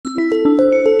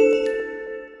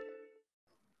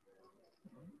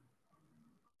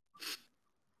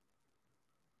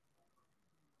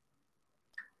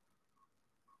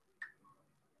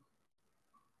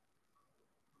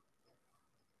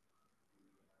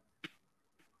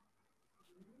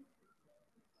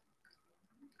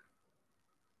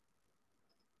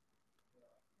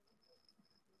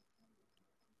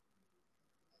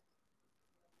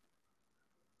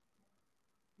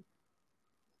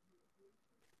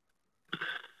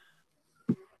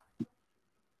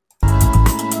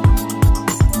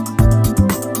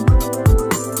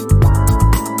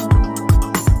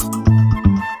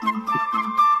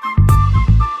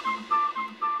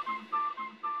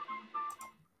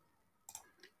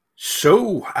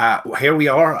Here we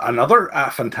are, another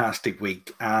fantastic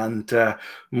week, and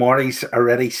Marty's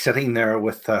already sitting there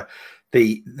with the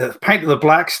pint of the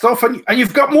black stuff, and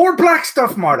you've got more black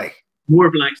stuff, Marty. More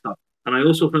black stuff, and I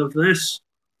also have this.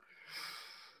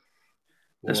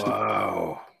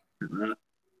 Wow!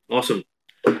 Awesome.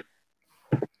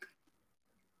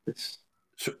 This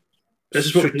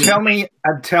is what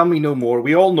tell me no more.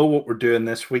 We all know what we're doing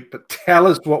this week, but tell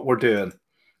us what we're doing.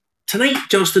 Tonight,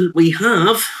 Justin, we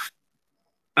have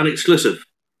an exclusive.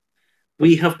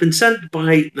 We have been sent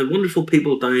by the wonderful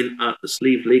people down at the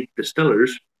Slieve League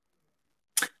Distillers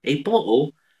a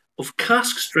bottle of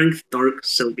cask strength dark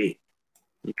silky.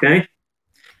 Okay?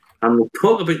 And we'll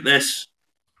talk about this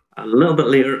a little bit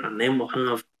later, and then we'll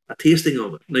have a tasting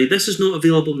of it. Now, this is not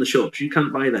available in the shops. You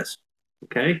can't buy this.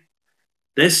 Okay?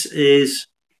 This is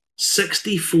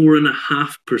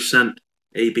 64.5%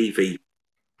 ABV.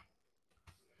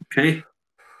 Okay?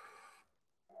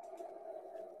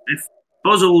 If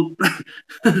Buzzle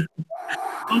wanted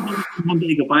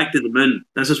to go back to the moon,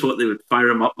 this is what they would fire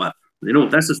him up with. You know,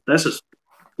 this is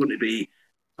going to be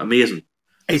amazing.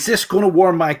 Is this going to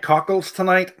warm my cockles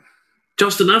tonight?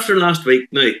 Justin, after last week,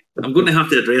 now, I'm going to have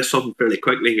to address something fairly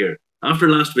quickly here. After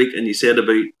last week, and you said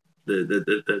about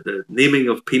the naming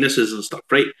of penises and stuff,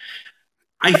 right?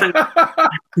 I think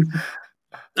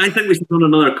we should run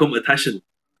another competition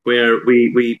where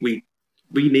we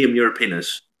name your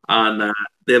penis, and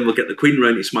then we'll get the Queen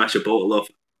round to smash a bottle off,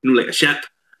 you know, like a ship,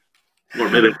 or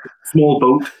maybe a small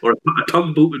boat, or a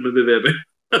tugboat would maybe be a bit.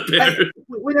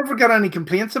 We never got any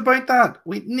complaints about that.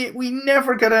 We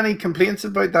never got any complaints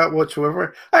about that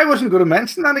whatsoever. I wasn't going to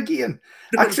mention that again.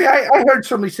 Actually, I heard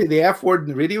somebody say the F word in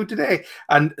the radio today,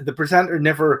 and the presenter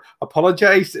never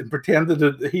apologized and pretended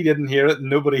that he didn't hear it and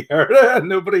nobody heard it and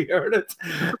nobody heard it.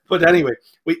 But anyway,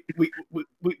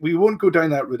 we won't go down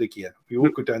that route again. We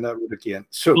won't go down that route again.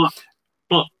 So,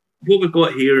 but what we've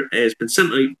got here has been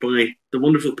sent out by the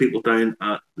wonderful people down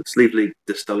at the Slieve League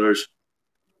Distillers,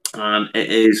 and it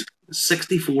is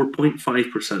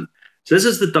 64.5%. So this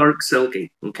is the dark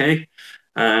silky, okay?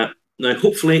 Now,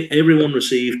 hopefully, everyone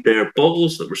received their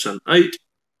bottles that were sent out,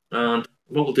 and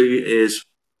what we'll do is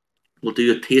we'll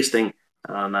do a tasting,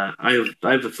 and I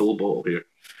have a full bottle here,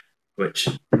 which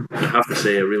I have to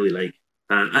say I really like.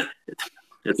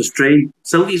 It's a strange,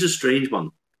 silky's a strange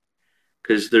one,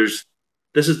 because this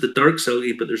is the dark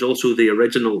silky, but there's also the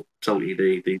original silky,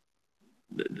 the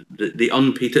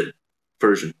unpeated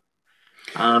version.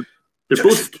 They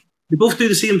both do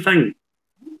the same thing.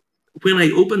 When I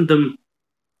opened them,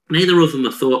 neither of them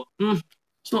I thought,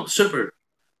 it's not super.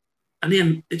 And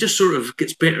then it just sort of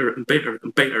gets better and better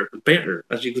and better and better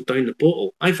as you go down the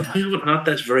bottle. I haven't had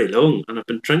this very long, and I've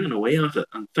been drinking away at it,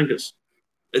 and I think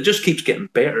it just keeps getting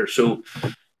better. So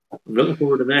I'm looking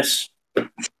forward to this.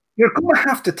 You're going to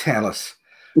have to tell us.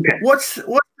 Okay. What's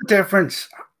the difference?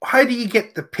 How do you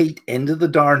get the peat into the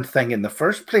darn thing in the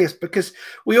first place? Because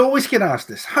we always get asked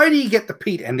this. How do you get the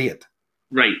peat into it?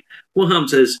 Right. What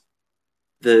happens is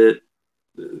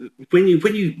when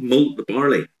you malt the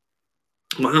barley,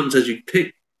 what happens is you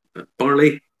take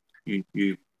barley,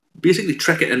 you basically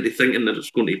trick it into thinking that it's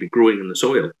going to be growing in the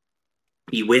soil.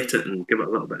 You wet it and give it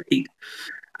a little bit of heat.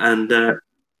 And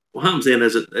what happens then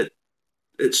is it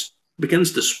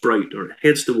begins to sprout, or it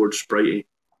heads towards sprouting,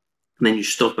 and then you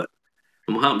stop it.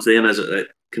 And what happens then is it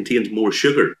contains more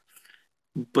sugar,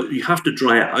 but you have to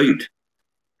dry it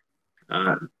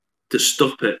out to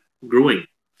stop it growing.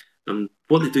 And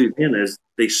what they do then is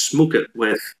they smoke it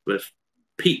with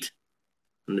peat,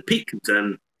 and the peat comes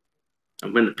in,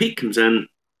 and when the peat comes in,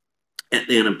 it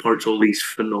then imparts all these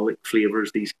phenolic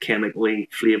flavors, these chemically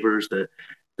flavors, the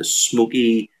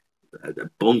smoky,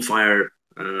 the bonfire,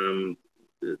 the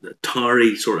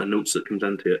tarry sort of notes that comes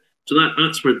into it. So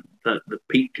that's where the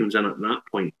peat comes in at that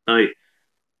point. Now,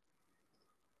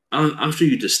 after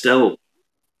you distill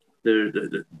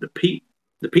the peat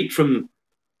from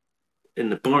in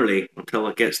the barley until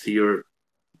it gets to your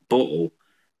bottle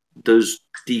does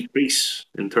decrease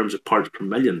in terms of parts per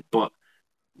million, but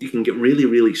you can get really,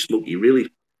 really smoky,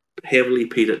 really heavily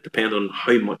peated, depending on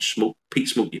how much peat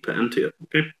smoke you put into it.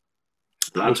 Okay.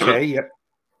 That's okay. Yep.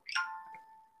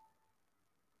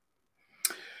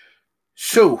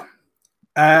 So,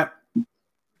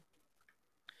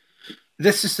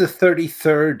 this is the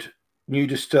 33rd new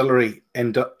distillery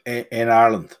in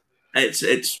Ireland. They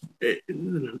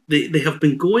have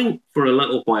been going for a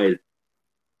little while,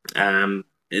 in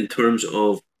terms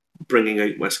of bringing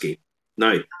out whiskey.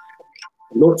 Now,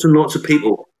 lots and lots of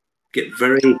people get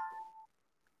very,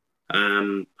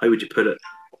 how would you put it?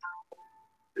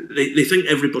 They think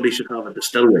everybody should have a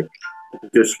distillery,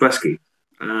 just whiskey.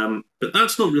 But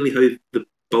that's not really how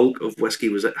bulk of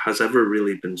whiskey has ever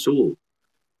really been sold.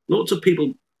 Lots of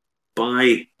people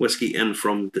buy whiskey in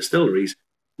from distilleries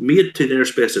made to their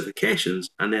specifications,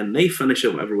 and then they finish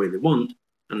it whatever way they want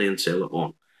and then sell it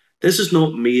on. This is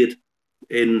not made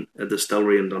in a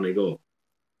distillery in Donegal.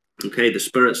 Okay, the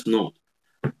spirit's not.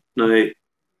 Now,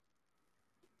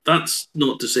 that's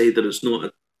not to say that it's not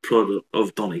a product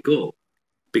of Donegal,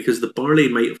 because the barley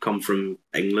might have come from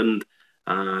England.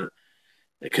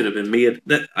 It could have been made.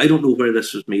 I don't know where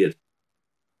this was made,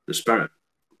 the spirit,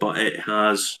 but it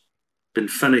has been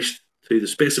finished to the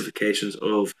specifications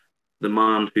of the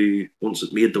man who wants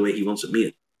it made the way he wants it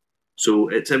made. So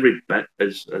it's every bit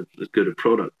as good a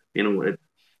product. You know,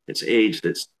 it's aged,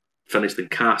 it's finished in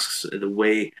casks the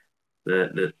way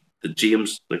the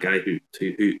James, the guy who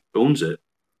owns it,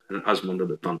 has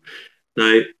wanted it done.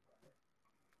 Now,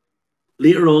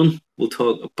 later on, we'll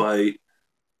talk about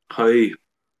how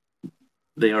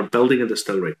they are building a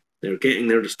distillery. They're getting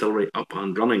their distillery up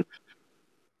and running.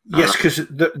 Yes, because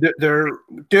they're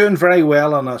doing very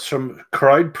well on some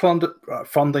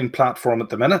crowdfunding platform at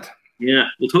the minute. Yeah,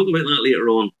 we'll talk about that later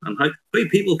on, and how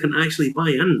people can actually buy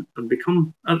in and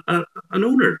become an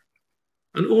owner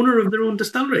of their own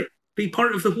distillery, be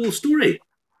part of the whole story.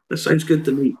 This sounds good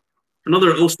to me.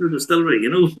 Another Ulster distillery, you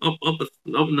know, up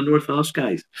in the North West,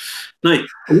 guys. Now,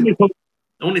 I want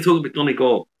to talk about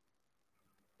Donegal,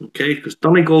 okay? Because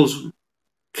Donegal's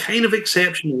kind of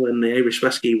exceptional in the Irish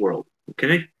whiskey world,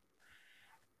 okay?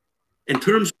 In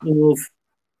terms of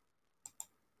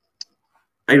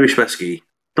Irish whiskey,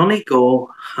 Donegal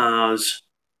has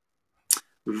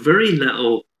very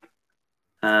little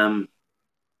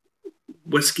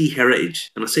whiskey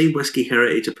heritage. And I say whiskey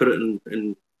heritage, I put it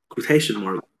in quotation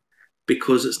marks,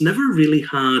 because it's never really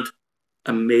had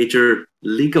a major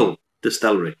legal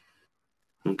distillery.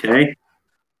 Okay?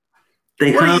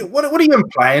 What are you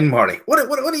implying, Marty? What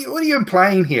are you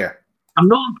implying here? I'm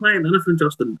not implying anything,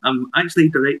 Justin. I'm actually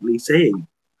directly saying,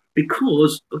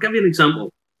 because I'll give you an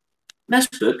example. This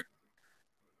book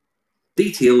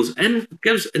gives in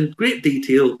great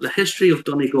detail the history of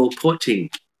Donegal poaching.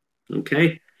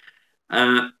 Okay,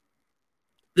 there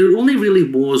only really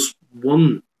was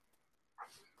one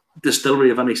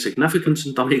distillery of any significance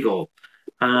in Donegal,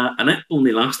 and it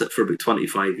only lasted for about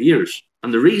 25 years.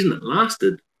 And the reason it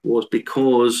lasted was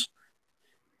because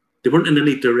they weren't in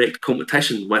any direct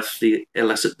competition with the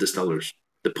illicit distillers,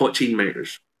 the poaching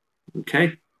makers.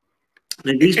 Okay.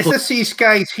 Now, these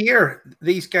guys here?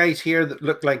 These guys here that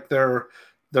look like they're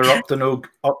up to no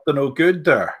good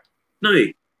there. Now,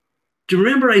 do you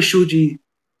remember I showed you?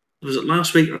 Was it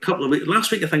last week or a couple of weeks?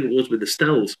 Last week, I think it was, with the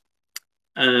stills.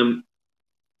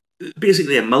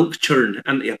 Basically, a milk churn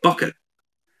into a bucket.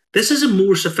 This is a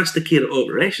more sophisticated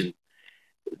operation.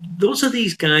 Lots of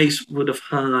these guys would have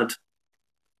had.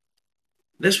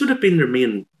 This would have been their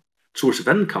main source of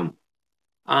income,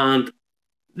 and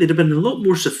they'd have been a lot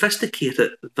more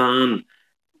sophisticated than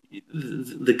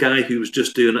the guy who was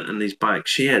just doing it in his back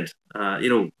shed, you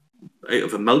know, out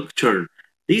of a milk churn.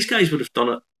 These guys would have done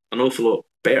it an awful lot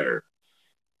better.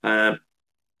 So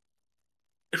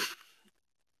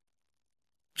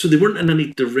they weren't in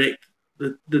any direct.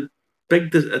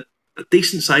 A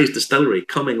decent sized distillery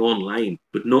coming online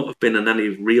would not have been in any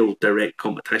real direct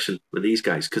competition with these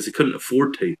guys, because they couldn't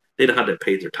afford to. They'd have had to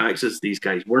pay their taxes. These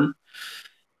guys weren't.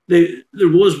 There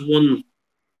was one,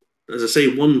 as I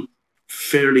say, one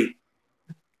fairly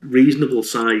reasonable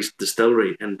sized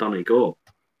distillery in Donegal.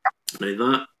 Now,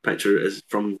 that picture is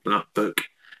from that book.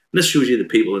 And this shows you the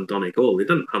people in Donegal. They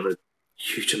didn't have a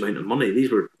huge amount of money.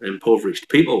 These were impoverished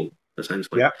people,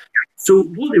 essentially. Yeah. So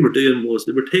what they were doing was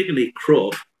they were taking a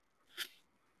crop,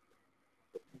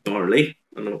 barley.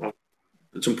 And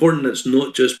it's important that it's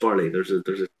not just barley. There's a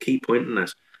key point in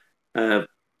this.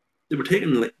 They were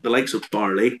taking the likes of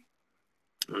barley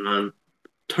and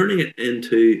turning it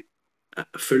into a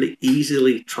fairly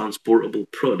easily transportable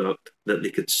product that they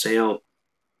could sell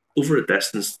over a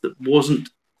distance that wasn't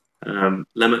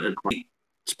limited by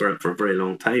spirit for a very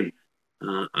long time.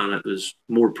 And it was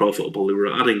more profitable. They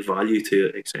were adding value to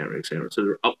it, etc., etc. So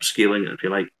they're upscaling it, if you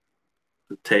like,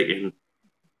 and taking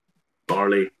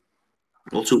barley,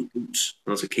 also oats.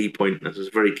 That's a key point. This is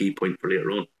a very key point for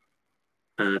later on.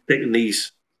 Taking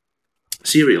these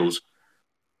cereals,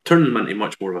 turning them into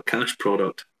much more of a cash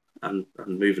product, and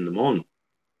moving them on.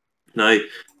 Now,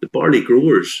 the barley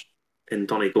growers in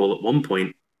Donegal at one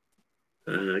point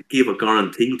gave a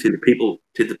guarantee to the people,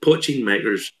 to the poaching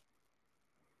makers,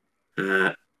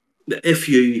 that if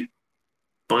you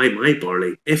buy my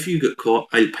barley, if you get caught,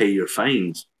 I'll pay your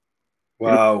fines.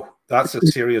 Wow, you know? That's a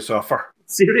serious offer.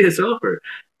 Serious offer.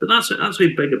 But that's how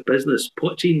big a business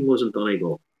poaching was in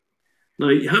Donegal. Now,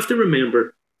 you have to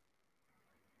remember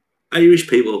Irish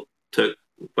people took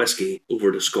whiskey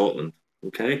over to Scotland,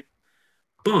 okay?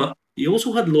 But you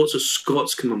also had lots of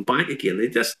Scots coming back again. They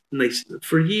just nice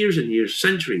for years and years,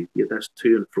 centuries. You had this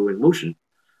to and fro in motion.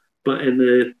 But in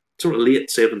the sort of late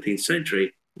 17th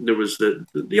century, there was the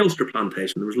Ulster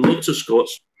plantation. There was lots of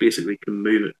Scots basically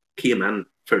came in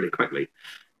fairly quickly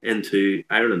into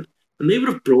Ireland, and they would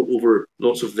have brought over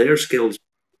lots of their skills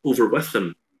over with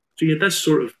them. So you had this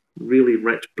sort of really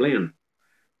rich blend.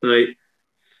 Now,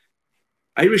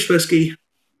 Irish whiskey,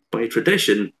 by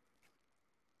tradition,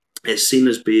 is seen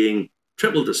as being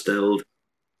triple distilled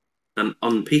and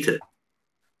unpeated.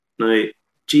 Now,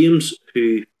 James,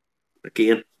 who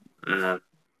again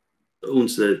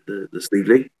owns the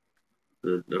Sleevely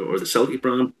or the Celtic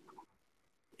brand,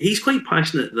 he's quite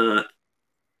passionate that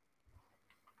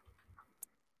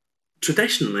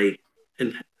traditionally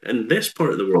in this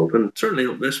part of the world, and certainly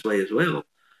up this way as well,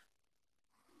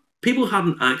 people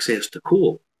hadn't access to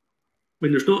coal. I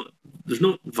mean, there's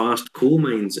not vast coal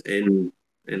mines in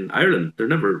Ireland. There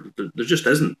just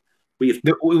isn't. We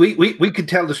could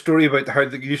tell the story about how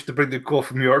they used to bring the coal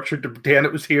from Yorkshire to pretend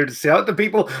it was here to sell it to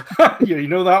people. You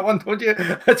know that one, don't you?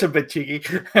 That's a bit cheeky.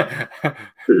 The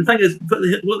thing is,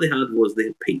 what they had was they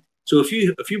had peat. So if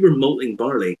you were malting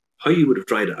barley, how you would have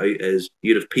dried it out is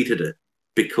you'd have peated it,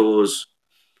 because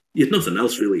you had nothing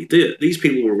else really to do it. These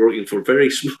people were working for very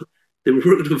small. They were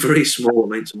working with very small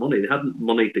amounts of money. They hadn't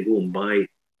money to go and buy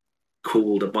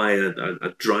coal, to buy a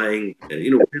drying.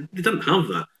 They didn't have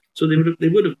that. So they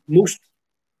would have, most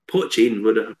poteen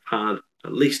would have had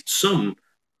at least some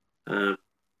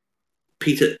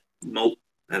peated malt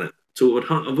in it. So it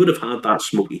would have had that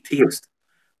smoky taste.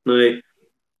 Now,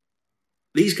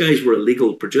 these guys were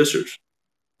illegal producers.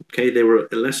 Okay, they were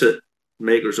illicit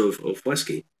makers of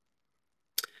whiskey.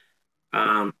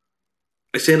 I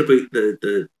said about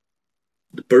the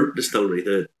Burt distillery,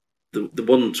 the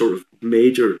one sort of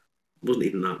major, wasn't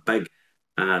even that big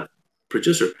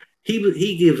producer.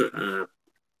 He gave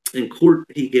in court.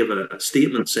 He gave a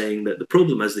statement saying that the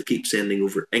problem is they keep sending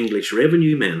over English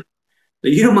revenue men. Now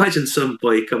you imagine some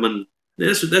boy coming.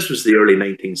 This was the early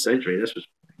 19th century. This was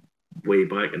way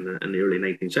back in the early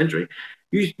 19th century.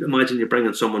 You imagine you're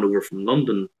bringing someone over from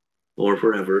London or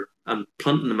wherever and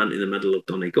planting them into the middle of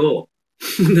Donegal.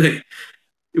 You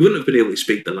wouldn't have been able to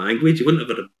speak the language. You wouldn't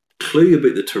have had a clue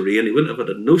about the terrain. You wouldn't have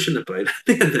had a notion about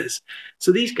any of this.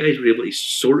 So these guys were able to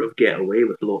sort of get away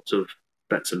with lots of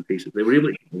bits and pieces. They were able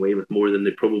to get away with more than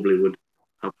they probably would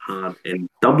have had in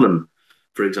Dublin,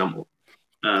 for example,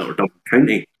 or Dublin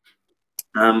County.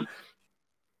 How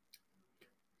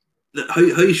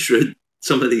shrewd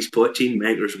some of these poteen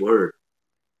makers were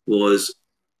was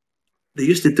they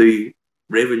used to do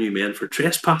revenue men for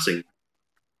trespassing.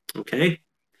 Okay?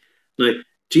 Now,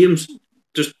 James,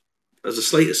 just as a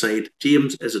slight aside,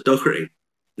 James is a Docherty.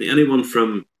 Now, anyone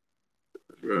from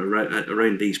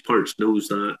around these parts knows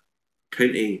that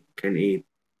County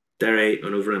Derry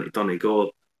and over into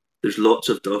Donegal, there's lots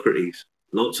of Dochertys,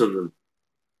 lots of them.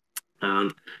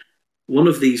 And one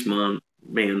of these men,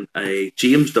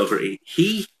 James Docherty,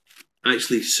 he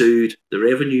actually sued the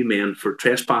revenue men for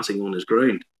trespassing on his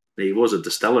ground. Now, he was a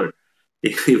distiller.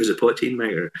 He was a poteen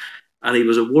maker. And he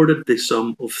was awarded the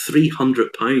sum of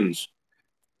 £300.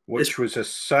 Which was a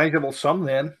sizable sum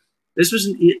then. This was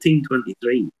in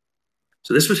 1823.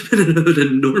 So this was an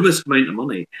enormous amount of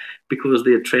money because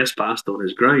they had trespassed on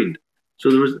his ground.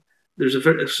 So there's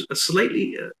a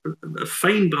slightly a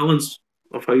fine balance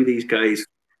of how these guys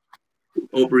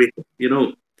operate.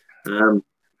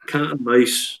 Cat and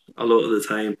mouse a lot of the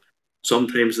time.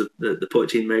 Sometimes the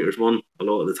poteen makers won. A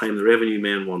lot of the time the revenue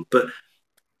men won. But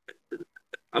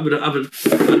I would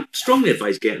strongly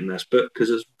advise getting this book because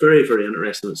it's very, very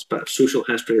interesting. It's a bit of social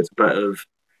history. It's a bit of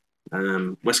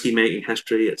whiskey making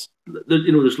history.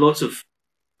 There's lots of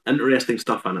interesting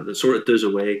stuff in it that sort of does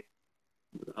away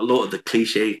a lot of the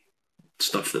cliche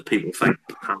stuff that people think.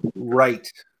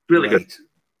 Right. Really good.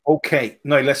 Okay.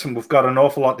 Now, listen, we've got an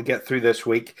awful lot to get through this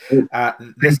week.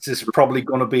 This is probably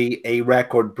going to be a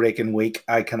record-breaking week.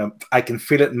 I can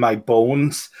feel it in my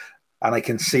bones. And I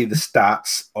can see the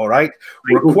stats, all right?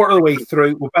 We're a quarter of the way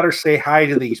through. We better say hi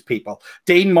to these people.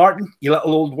 Dean Martin, you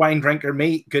little old wine drinker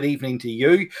me, good evening to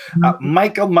you.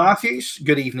 Michael Matthews,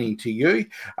 good evening to you.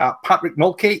 Patrick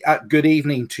Mulkey, good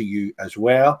evening to you as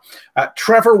well.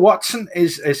 Trevor Watson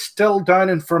is still down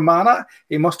in Fermanagh.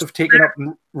 He must have taken up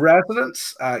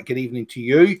residence. Good evening to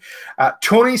you.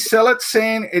 Tony Sillett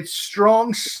saying it's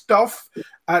strong stuff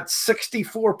at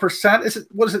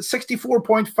 64%. Was it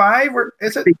 64.5 or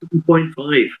is it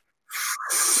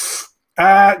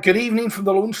 60.5? Good evening from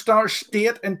the Lone Star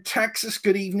State in Texas.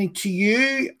 Good evening to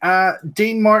you.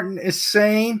 Dean Martin is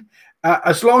saying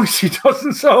As long as he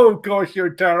doesn't, so of course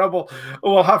you're terrible.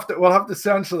 We'll have to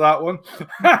censor that one.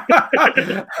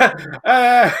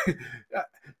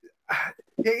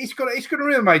 He's going to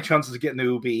ruin my chances of getting the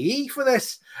OBE for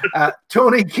this.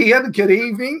 Tony Keane, good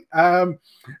evening.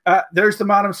 There's the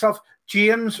man himself,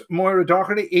 James Moira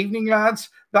Doherty. Evening, lads.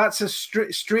 That's a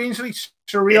strangely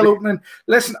surreal opening.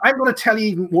 Listen, I'm going to tell you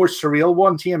even more surreal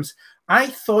one, James. I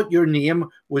thought your name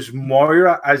was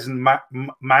Moira, as in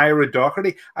Myra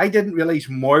Doherty. I didn't realize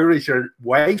Moira is your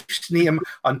wife's name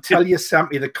until you sent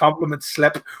me the compliment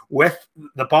slip with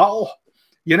the bottle.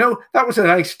 You know, that was a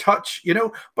nice touch, you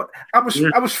know. But I was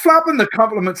flapping the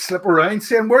compliment slip around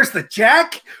saying, "Where's the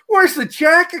jack? Where's the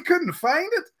jack?" I couldn't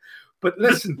find it. But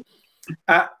listen,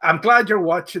 I'm glad you're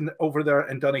watching over there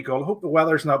in Donegal. Hope the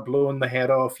weather's not blowing the head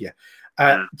off you.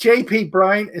 JP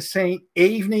Brown is saying,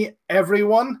 "Evening,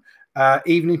 everyone."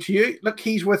 Evening to you. Look,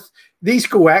 these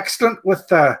go excellent with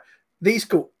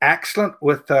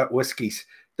whiskies.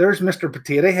 There's Mr.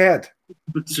 Potato Head.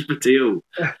 Mr. Potato.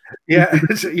 Yeah,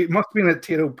 it must have been at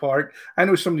Tato Park. I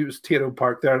know somebody was Tato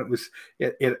Park there, and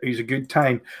it was a good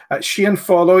time. Shane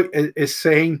Follow is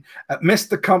saying, missed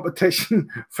the competition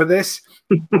for this.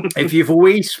 If you've a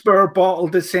wee spare bottle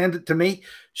to send it to me,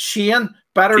 Shane,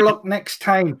 better luck next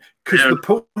time, because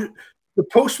the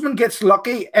postman gets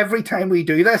lucky every time we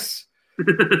do this.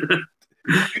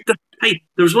 Hey,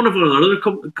 there was one of our other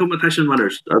competition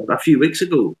winners a few weeks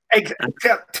ago.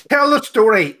 Tell the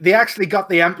story. They actually got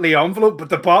the empty envelope, but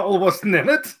the bottle wasn't in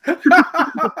it. The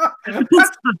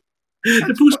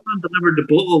postman delivered the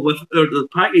bottle the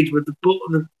package with the bottle.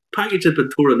 The package had been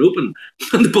torn open,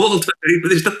 and the bottle took out, but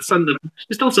they still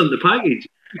sent the package.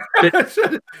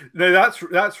 No,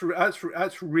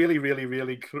 that's really, really,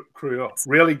 really cruel.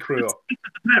 Really cruel.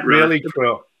 Really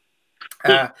cruel.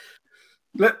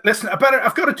 Listen,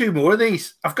 I've got to do more of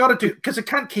these. I've got to do, because I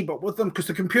can't keep up with them, because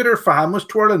the computer fan was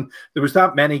twirling. There was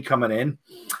that many coming in.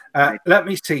 Let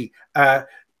me see.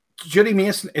 Judy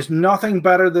Mason is nothing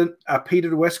better than a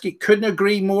peated whiskey. Couldn't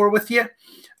agree more with you.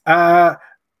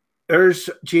 There's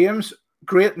James,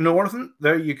 Great Northern.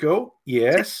 There you go.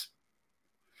 Yes.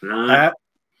 Dean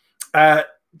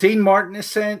Martin is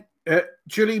saying,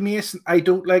 Julie Mason, I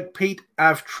don't like peat.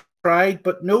 I've tried,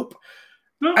 but nope.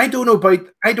 No. I don't know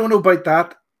about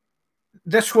that.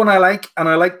 This one I like, and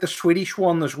I like the Swedish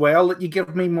one as well that you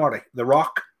give me, Marty. The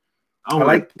Rock. I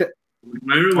liked it.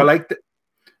 I liked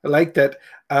it.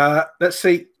 Let's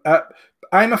see.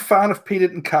 I'm a fan of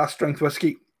peated and cast strength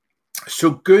whiskey.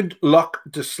 So good luck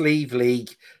to Sleeve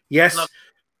League. Yes,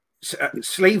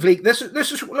 Sleeve League. This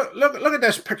is look at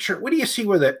this picture. What do you see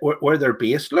where they're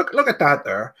based? Look at that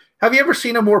there. Have you ever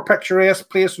seen a more picturesque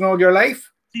place in all your life?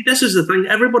 See, this is the thing.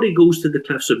 Everybody goes to the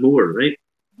Cliffs of Moher, right?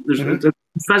 There's a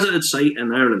visited site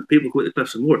in Ireland. People go to the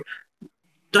Cliffs of Moher.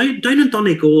 Down in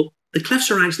Donegal, the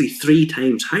cliffs are actually 3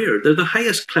 times higher. They're the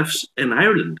highest cliffs in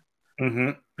Ireland.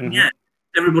 Yeah,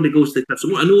 everybody goes to the Cliffs of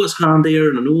Moher. I know it's handier,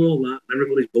 and I know all that, and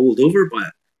everybody's bowled over by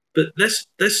it. But this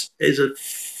is a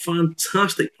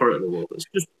fantastic part of the world. It's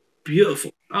just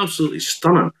beautiful, absolutely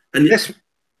stunning. And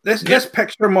this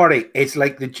picture, Marty, is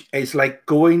like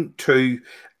going to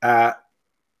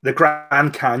the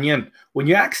Grand Canyon. When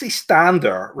you actually stand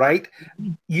there, right,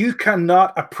 you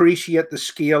cannot appreciate the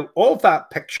scale of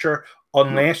that picture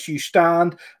unless you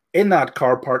stand in that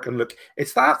car park and look.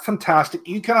 It's that fantastic.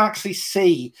 You can actually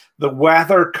see the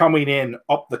weather coming in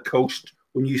up the coast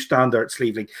when you stand there at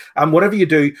Sleeve League. And whatever you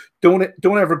do, don't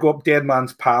ever go up Dead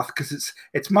Man's Path, because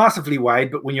it's massively wide,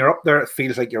 but when you're up there, it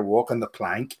feels like you're walking the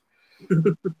plank.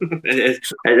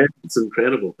 It's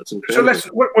incredible. It's incredible. So listen,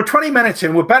 we're 20 minutes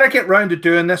in. We better get round to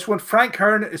doing this one. Frank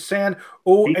Hearn is saying,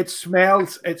 "Oh, it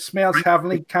smells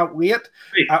heavenly. Can't wait."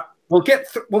 We'll get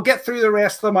through the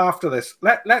rest of them after this.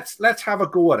 Let's have a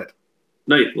go at it.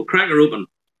 Now we'll crack her open.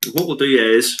 What we'll do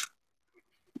is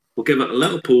we'll give it a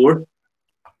little pour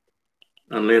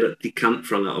and let it decant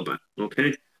for a little bit.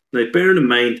 Okay. Now, bearing in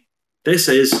mind, this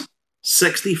is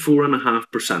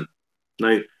 64.5%.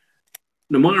 Now,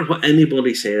 no matter what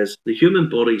anybody says, the human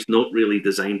body's not really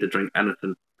designed to drink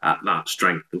anything at that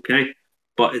strength, okay?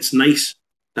 But it's nice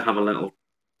to have a little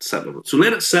sip of it. So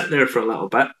let it sit there for a little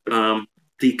bit,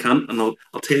 decant, and I'll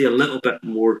tell you a little bit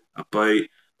more about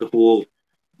the whole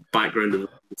background of the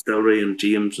distillery and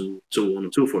James and so on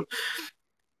and so forth.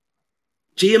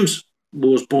 James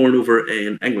was born over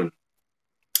in England,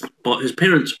 but his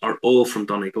parents are all from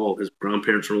Donegal. His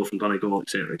grandparents are all from Donegal,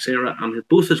 etc., etc. And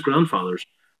both his grandfathers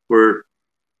were,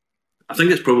 I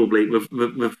think it's probably, we've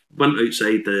went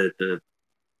outside the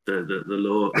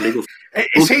law legal.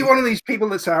 Is he one of these people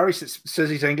that's Irish that says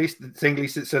he's English, that's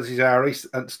English that says he's Irish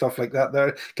and stuff like that?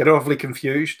 There, get awfully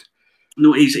confused.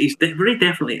 No, he's very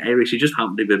definitely Irish. He just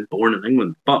happened to have been born in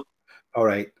England. But All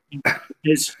right.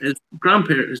 his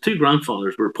grandparents, his two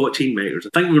grandfathers were poteen makers. I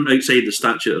think we're outside the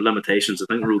statute of limitations. I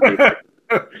think we're okay.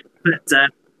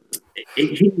 But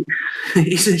he,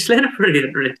 he's led a very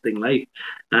interesting life.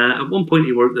 At one point,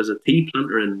 he worked as a tea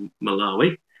planter in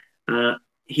Malawi.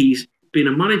 He's been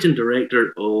a managing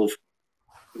director of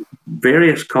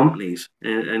various companies,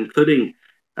 including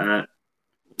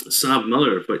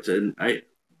SABMiller,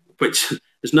 which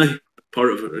is now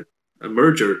part of a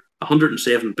merger,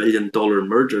 $107 billion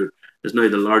merger, is now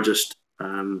the largest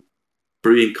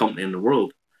brewing company in the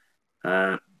world.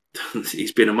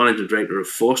 He's been a managing director of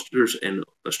Foster's in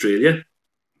Australia.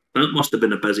 That must have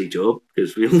been a busy job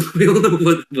because we all know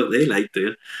what they like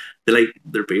doing. They like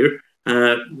their beer.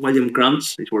 William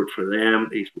Grant's, he's worked for them.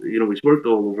 He's worked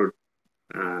all over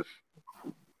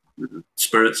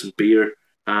spirits and beer.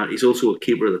 He's also a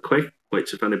keeper of the quick,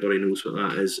 which, if anybody knows what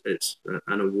that is, it's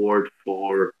an award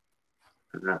for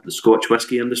the Scotch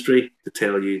whisky industry to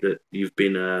tell you that you've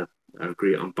been a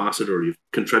great ambassador, you've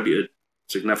contributed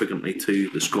significantly to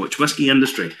the Scotch whisky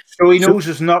industry. So he knows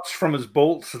his nuts from his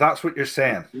bolts. That's what you're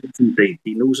saying. Indeed,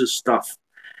 he knows his stuff.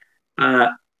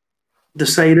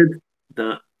 Decided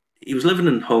that he was living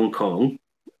in Hong Kong,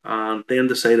 and then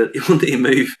decided he wanted to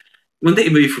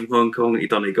move from Hong Kong to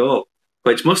Donegal,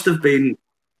 which must have been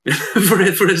for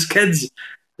his kids.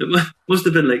 It must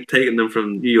have been like taking them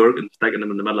from New York and sticking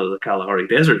them in the middle of the Kalahari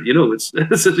Desert.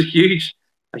 It's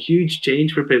a huge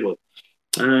change for people.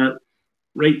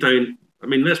 Right down. I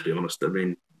mean, let's be honest. I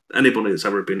mean, anybody that's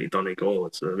ever been to Donegal,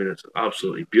 it's an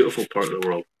absolutely beautiful part of the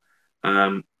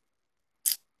world.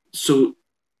 So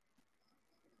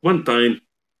went down,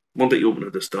 wanted to open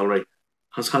a distillery,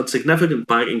 has had significant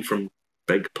backing from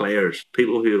big players,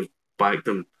 people who have backed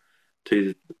them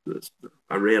to.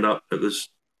 I read up it was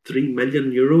 €3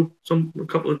 million. A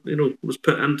couple of was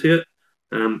put into it.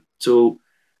 So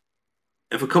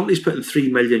if a company's putting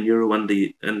 €3 million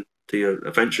into a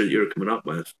venture that you're coming up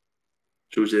with,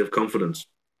 shows they have confidence,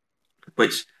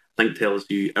 which I think tells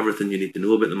you everything you need to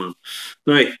know about the man.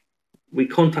 Now, we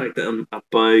contacted him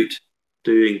about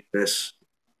doing this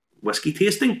whiskey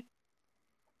tasting,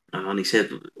 and he said,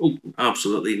 "Oh,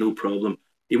 absolutely, no problem."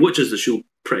 He watches the show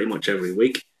pretty much every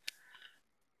week,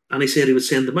 and he said he would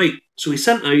send them out. So he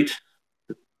sent out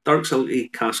the Dark Silky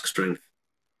Cask Strength.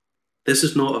 This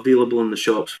is not available in the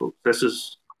shops, folks. This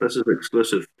is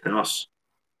exclusive to us.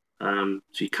 So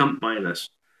you can't buy this.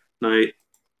 Now,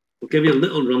 we'll give you a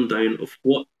little rundown of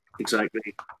what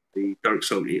exactly the Dark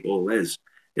Silky all is.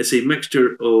 It's a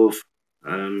mixture of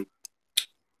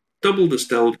double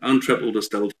distilled and triple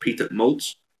distilled peated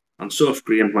malts and soft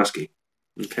grain whiskey.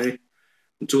 Okay,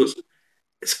 and so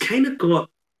it's kind of got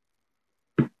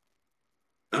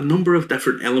a number of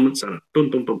different elements in it. Boom,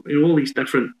 boom, boom. All these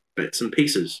different bits and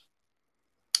pieces,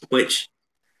 which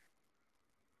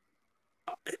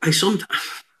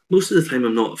most of the time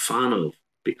I'm not a fan of,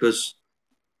 because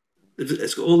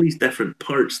it's got all these different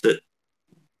parts that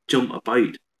jump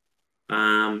about.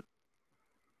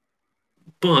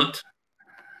 But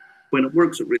when it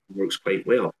works, it really works quite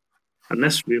well. And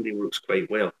this really works quite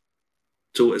well.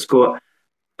 So it's got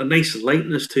a nice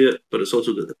lightness to it, but it's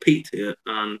also got the peat to it,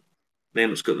 and then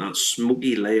it's got that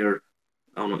smoky layer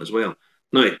on it as well.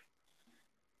 Now,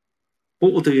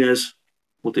 what we'll do is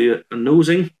we'll do a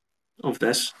nosing of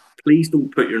this. Please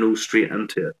don't put your nose straight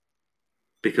into it,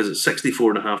 because it's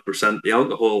 64.5%. The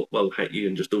alcohol will hit you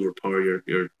and just overpower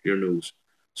your nose.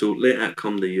 So let that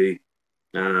come to you,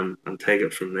 and take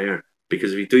it from there.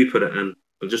 Because if you do put it in,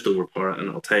 it'll just overpower it, and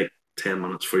it'll take 10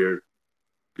 minutes for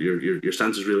your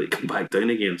senses really come back down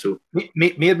again. So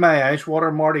made my eyes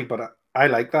water, Marty, but I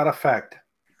like that effect.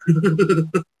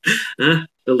 Well,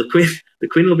 the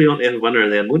Queen will be on to a winner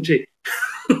then, won't she?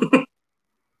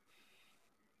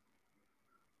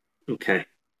 Okay.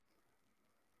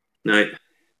 Now,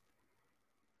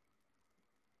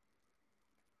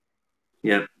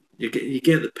 yeah, you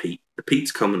get the peat. The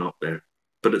peat's coming up there,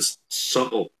 but it's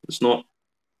subtle. It's not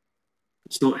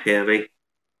heavy.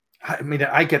 I mean,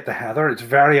 I get the heather. It's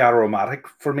very aromatic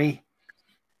for me.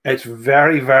 It's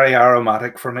very, very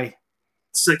aromatic for me.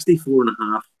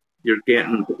 64.5. You're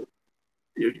getting.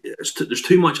 There's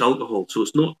too much alcohol, so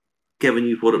it's not giving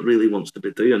you what it really wants to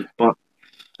be doing. But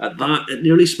at that, it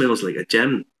nearly smells like a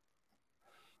gin.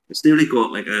 It's nearly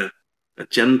got like a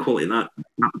gin quality, that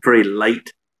very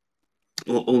light,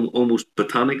 almost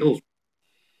botanical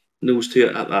nose to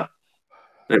it. At that,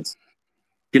 it's,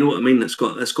 you know what I mean. It's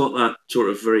got that sort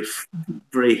of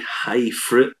very high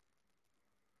fruit.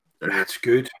 That's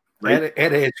good. Right?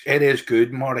 It is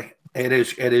good, Marty. It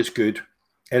is good.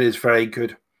 It is very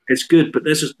good. It's good, but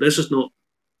this is not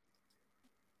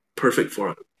perfect for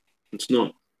it. It's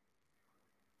not.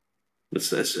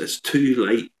 It's too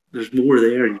light. There's more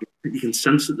there. You can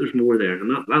sense that there's more there, and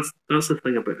that's the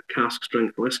thing about a cask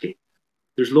strength whiskey.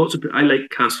 There's lots of. I like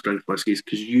cask strength whiskies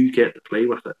because you get to play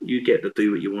with it. You get to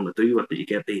do what you want to do with it. You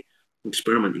get the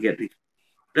experiment. You get the.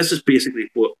 This is basically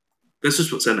what. This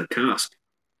is what's in a cask.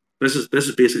 This is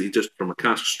basically just from a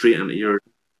cask straight into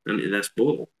this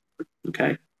bottle.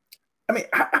 Okay. I mean,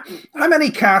 how many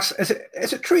casks is it?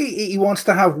 Is it true he wants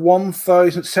to have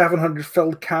 1,700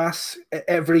 filled casks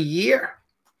every year?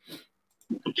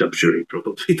 I'm sure he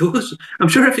probably does. I'm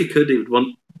sure if he could, he would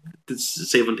want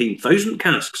 17,000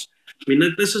 casks. I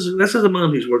mean, this is a man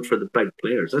who's worked for the big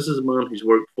players. This is a man who's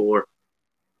worked for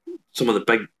some of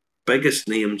the biggest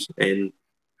names in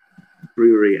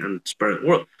brewery and spirit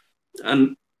world.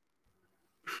 And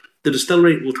the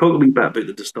distillery, we'll talk a wee bit about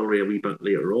the distillery a wee bit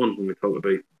later on when we talk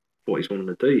about what he's wanting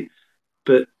to do.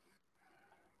 But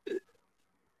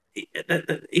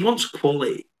he wants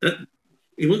quality.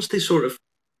 He wants to sort of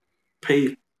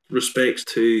pay respects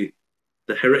to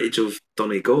the heritage of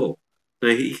Donegal. Now,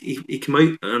 he came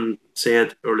out and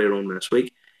said earlier on this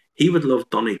week he would love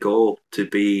Donegal to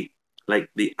be like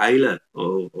the Islay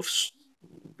of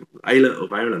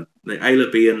Ireland. The Islay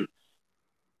being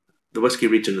the whiskey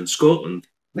region in Scotland.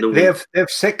 They have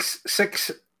six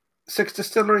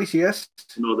distilleries, yes.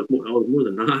 No, they've more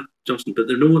than that, Justin. But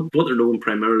what they're known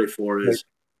primarily for is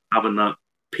having that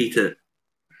peated,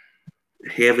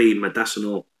 heavy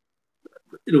medicinal,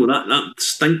 that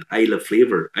distinct Islay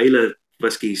flavour. Islay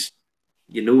whiskies,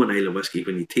 an Islay whiskey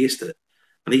when you taste it,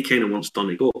 and he kind of wants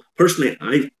Donegal. Personally,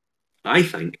 I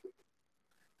think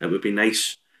it would be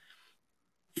nice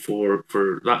for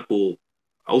that whole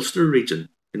Ulster region,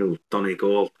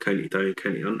 Donegal, County Down,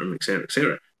 County Antrim,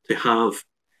 etc., to have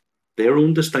their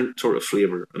own distinct sort of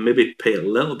flavour and maybe pay a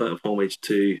little bit of homage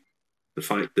to the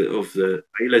fact that of the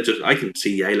Islay. I can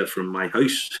see Islay from my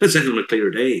house. It's on a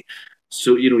clear day.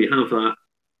 So, you have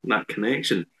that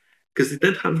connection because they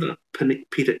did have that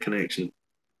peated connection.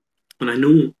 And I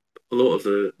know a lot of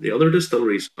the other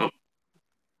distilleries up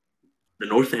the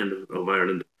north end of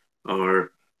Ireland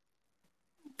are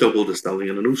double distilling,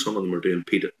 and I know some of them are doing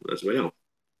peated as well.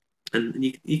 And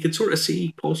you could sort of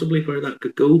see possibly where that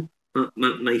could go, that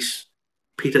nice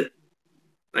peated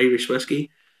Irish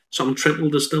whiskey. Some triple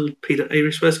distilled peated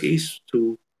Irish whiskies,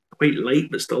 so quite light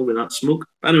but still with that smoke.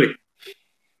 But anyway,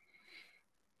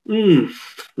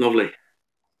 lovely.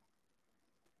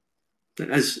 It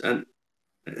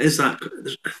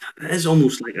is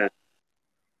almost like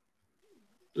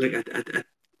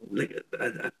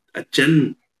a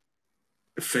gin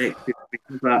effect.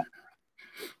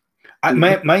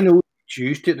 My nose gets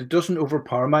used to it. It doesn't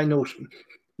overpower my nose.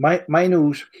 My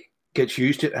nose gets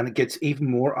used to it, and it gets even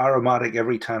more aromatic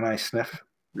every time I sniff.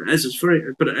 It's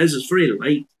very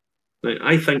light. Now,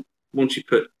 I think once you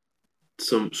put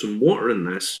some water in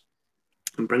this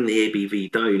and bring the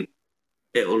ABV down,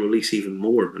 it'll release even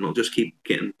more, and it'll just keep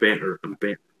getting better and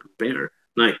better and better.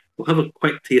 Now, we'll have a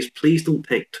quick taste. Please don't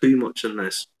take too much in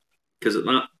this, because at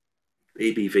that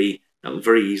ABV, that'll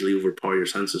very easily overpower your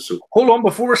senses. So hold on,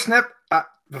 before we snip,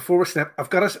 I've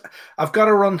got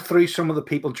to run through some of the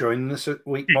people joining this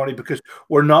week, Marty, because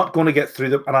we're not going to get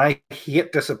through them, and I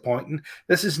hate disappointing.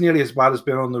 This is nearly as bad as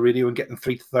being on the radio and getting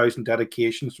 3,000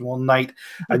 dedications in one night,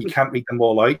 and you can't read them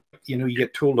all out. You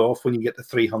get told off when you get to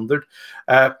 300.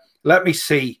 Let me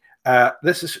see.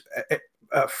 This is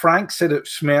Frank said it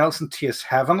smells and tastes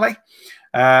heavenly.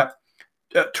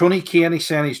 Tony Kane, he's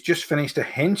saying he's just finished a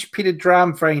Hinch peated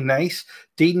dram, very nice.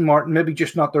 Dean Martin, maybe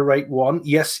just not the right one.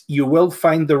 Yes, you will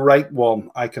find the right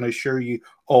one, I can assure you,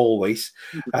 always.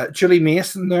 Julie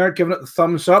Mason there, giving it the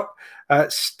thumbs up.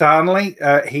 Stanley,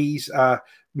 he's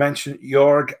mentioned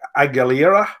Jorg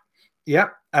Aguilera. Yeah.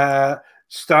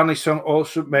 Stanley Sung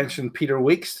also mentioned Peter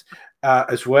Weeks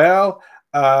as well.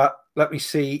 Let me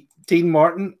see. Dean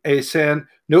Martin is saying,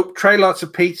 nope, try lots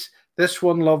of peats. This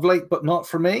one lovely, but not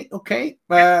for me. Okay,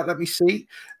 let me see.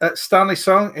 Stanley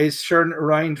Sung is sharing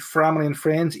around family and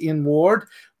friends. Ian Ward.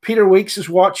 Peter Weeks is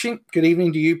watching. Good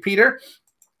evening to you, Peter.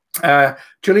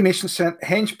 Julie Mason sent,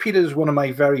 Hench peated is one of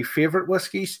my very favourite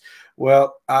whiskies.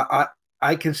 Well,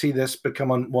 I can see this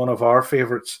becoming one of our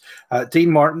favourites. Dean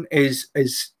Martin is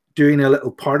doing a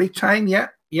little party time. Yeah.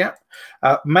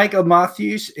 Michael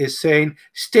Matthews is saying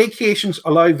staycations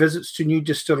allow visits to new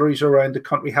distilleries around the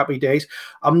country. Happy days.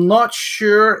 I'm not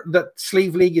sure that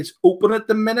Sleeve League is open at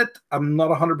the minute. I'm not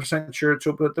 100% sure it's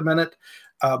open at the minute,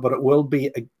 but it will be.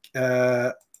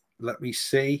 Let me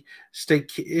see.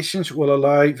 Staycations will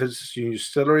allow visits to new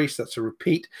distilleries. That's a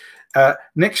repeat.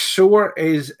 Nick Soar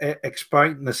is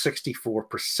expounding the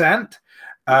 64%.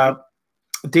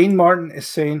 Dean Martin is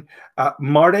saying,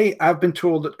 Marty, I've been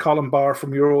told that Colin Barr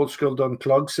from your old school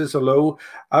Dunclug says hello.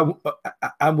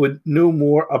 I would know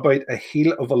more about a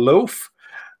heel of a loaf.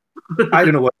 I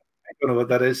don't know what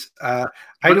that is. I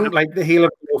don't like the heel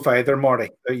of a loaf either, Marty.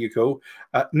 There you go.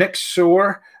 Nick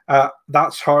Soar,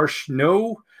 that's harsh.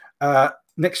 No.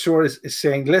 Nick Soar is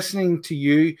saying, listening to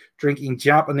you drinking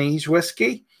Japanese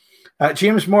whiskey.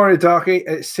 James Moridaki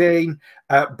is saying,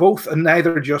 both and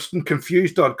neither Justin,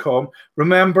 confused.com.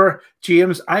 Remember,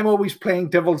 James, I'm always playing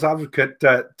devil's advocate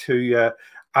to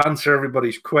answer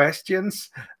everybody's questions.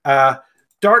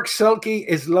 Dark Silky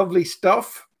is lovely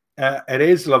stuff. It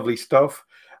is lovely stuff.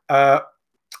 I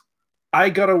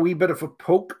got a wee bit of a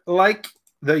poke like.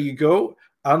 There you go.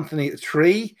 Anthony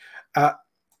 3.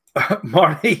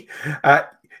 Marty,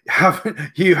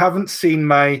 you haven't seen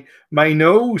my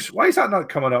nose. Why is that not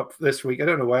coming up this week? I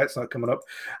don't know why it's not coming up.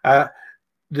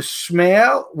 The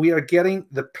smell, we are getting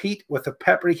the peat with a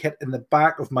peppery hit in the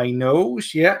back of my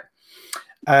nose. Yeah.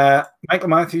 Michael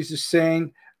Matthews is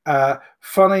saying,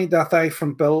 funny that I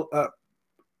from Bill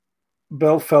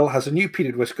Phil has a new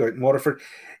peated whiskey out in Waterford.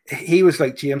 He was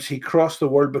like James, he crossed the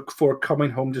world before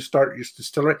coming home to start his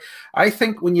distillery. I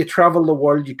think when you travel the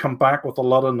world, you come back with a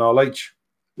lot of knowledge.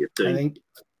 You do. I think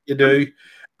you do.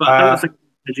 But I think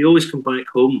if you always come back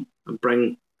home and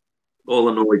bring all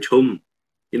the knowledge home,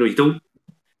 you don't.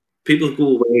 People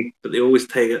go away, but they always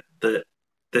take it that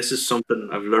this is something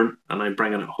I've learned and I'm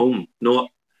bringing it home. Not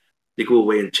they go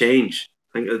away and change.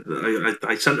 I think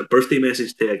I sent a birthday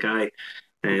message to a guy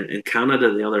in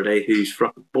Canada the other day who's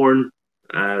born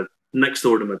next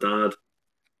door to my dad.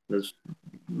 Has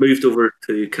moved over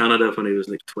to Canada when he was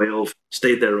like 12,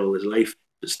 stayed there all his life,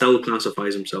 but still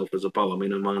classifies himself as a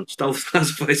Ballymena man, still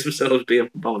classifies himself as being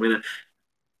from Ballymena.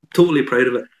 Totally proud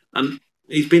of it. And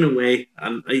he's been away,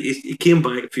 and he came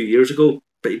back a few years ago,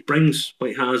 but he brings what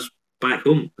he has back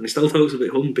home, and he still talks about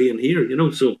home being here,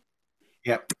 so.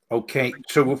 Yeah, okay.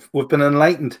 So we've been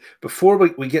enlightened. Before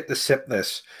we get to sip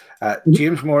this,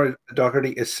 James Moore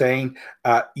Doherty is saying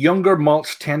younger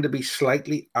malts tend to be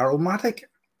slightly aromatic.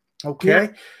 Okay. Yeah.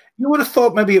 You would have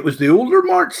thought maybe it was the older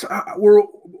malts were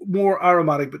more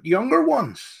aromatic, but younger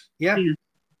ones. Yeah. The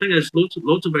thing is,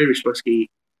 lots of Irish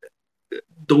whiskey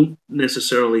don't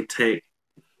necessarily take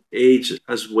age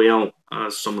as well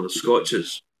as some of the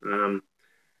Scotches.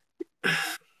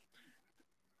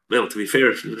 Well, to be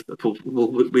fair,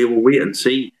 we will wait and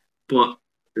see. But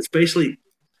especially,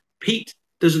 peat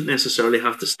doesn't necessarily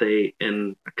have to stay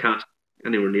in a cask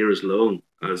anywhere near as long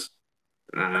as.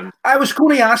 I was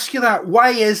going to ask you that.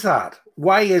 Why is that?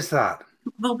 Why is that?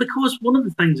 Well, because one of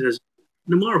the things is,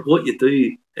 no matter what you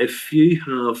do, if you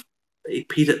have a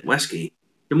peated whiskey,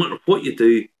 no matter what you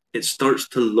do, it starts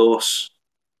to lose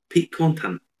peat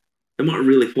content. No matter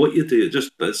really what you do,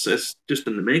 it's just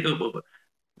in the makeup of it.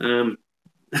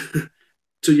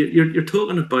 So you're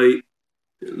talking about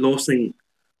losing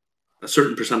a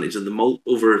certain percentage of the malt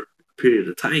over a period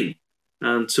of time,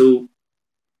 and so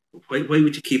why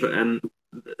would you keep it in?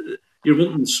 You're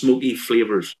wanting smoky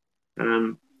flavors.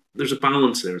 There's a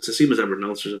balance there. It's the same as everything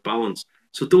else. There's a balance.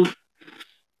 So don't.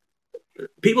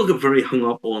 People get very hung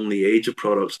up on the age of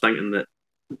products, thinking that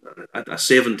a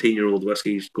 17-year-old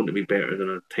whiskey is going to be better than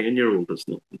a 10-year-old. That's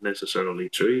not necessarily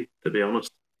true, to be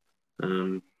honest.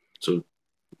 So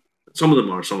some of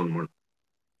them are, some of them aren't.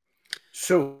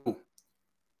 So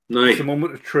now, it's the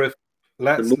moment of truth.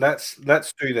 Let's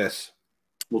do this.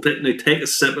 We'll take a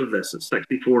sip of this at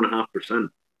 64.5%.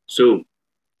 So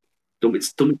don't be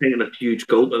taking a huge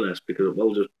gulp of this because it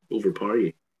will just overpower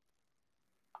you.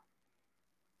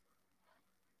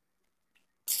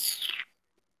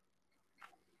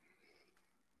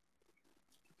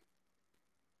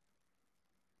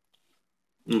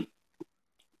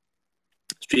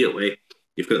 Straight away,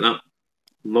 you've got that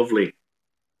lovely,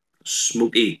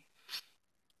 smoky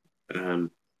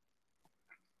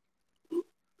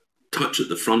touch at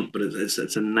the front, but it's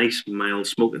a nice mild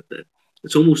smoke.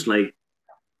 It's almost like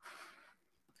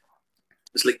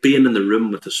it's like being in the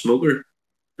room with the smoker,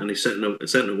 and he's sitting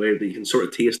away, but you can sort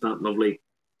of taste that lovely,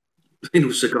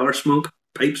 cigar smoke,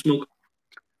 pipe smoke.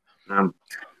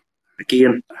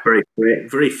 Again, very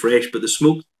fresh, but the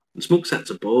smoke sits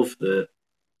above the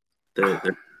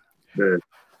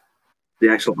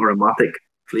actual aromatic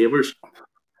flavors.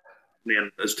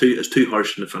 Man, it's too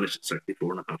harsh in the finish at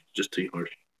 64.5. Just too harsh.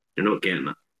 You're not getting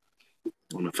it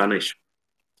on the finish.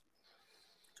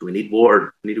 So we need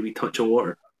water. We need a wee touch of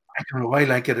water. I don't know. I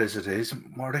like it as it is,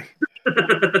 Marty.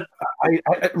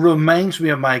 It reminds me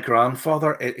of my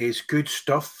grandfather. It is good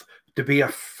stuff to be a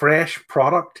fresh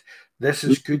product. This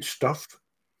is good stuff.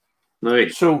 Now,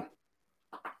 so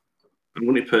I'm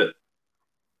going to put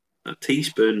a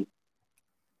teaspoon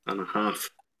and a half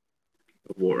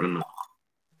of water in it.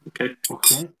 Okay.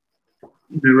 Okay.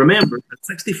 Now remember, at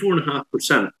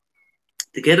 64.5%,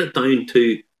 to get it down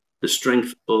to the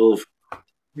strength of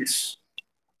this,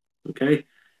 okay,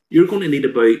 you're going to need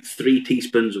about 3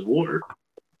 teaspoons of water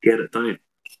to get it down.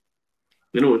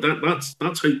 You know, that's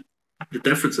how the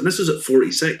difference, and this is at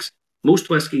 46. Most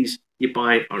whiskies you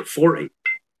buy are 40.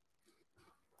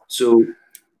 So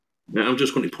now I'm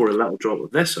just going to pour a little drop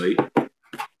of this out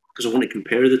because I want to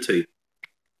compare the two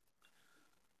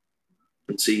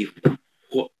and see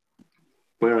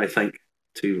where I think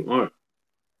two are.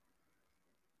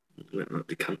 Let that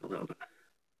decant a little bit.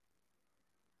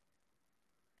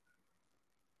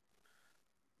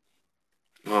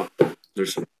 Oh,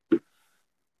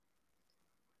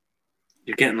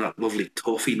 you're getting that lovely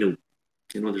toffee note.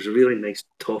 You know, there's a really nice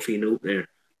toffee note there.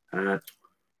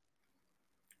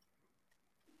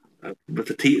 With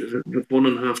with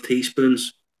 1.5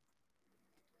 teaspoons,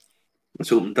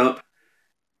 it's opened up.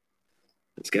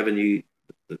 It's giving you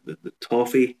the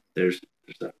toffee. There's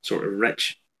that sort of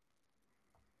rich.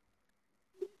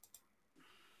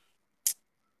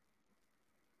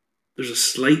 There's a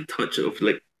slight touch of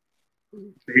like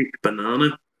baked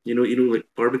banana. You know, like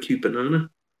barbecue banana.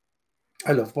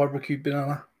 I love barbecue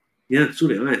banana. Yeah, so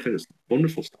do I. I think it's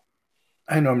wonderful stuff.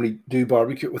 I normally do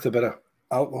barbecue with a bit of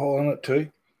alcohol in it too.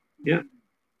 Yeah.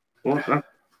 Well,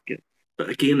 but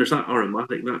again, there's that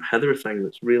aromatic, that heather thing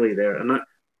that's really there, and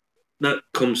that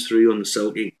comes through on the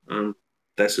silky and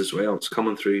this as well. It's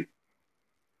coming through.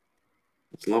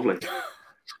 It's lovely.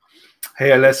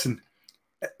 Hey, listen,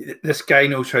 this guy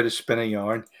knows how to spin a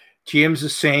yarn. James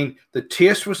is saying the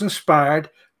taste was inspired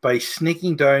by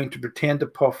sneaking down to pretend to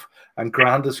puff and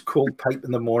Grandad's cold pipe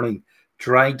in the morning.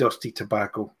 Dry, dusty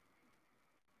tobacco.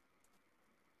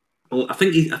 Well, I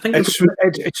think do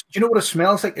you know what it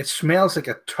smells like? It smells like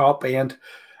a top end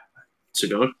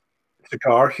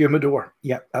cigar humidor.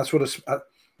 Yeah, that's what it's.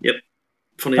 Yep.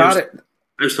 Funny. I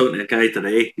was talking to a guy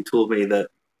today. He told me that.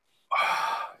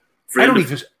 I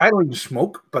don't even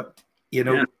smoke, but you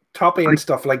know, top end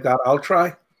stuff like that, I'll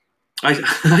try.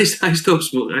 I stopped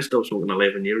smoking. I stopped smoking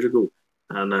 11 years ago,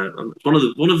 and it's one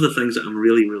of the things that I'm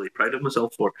really, really proud of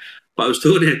myself for. But I was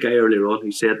talking to a guy earlier on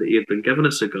who said that he had been given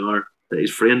a cigar that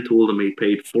his friend told him he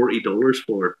paid $40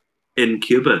 for in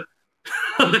Cuba.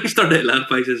 And I started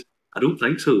laughing. I says, "I don't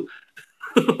think so."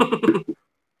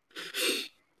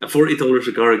 A $40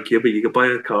 cigar in Cuba, you could buy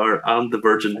a car and the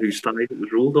Virgin whose thigh it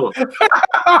was rolled on.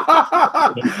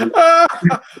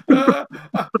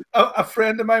 A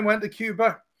friend of mine went to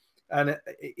Cuba. And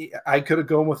I could have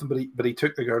gone with him, but he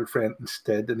took the girlfriend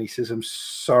instead. And he says, "I'm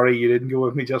sorry you didn't go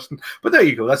with me, Justin." But there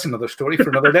you go. That's another story for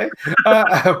another day.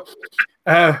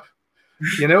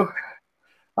 You know,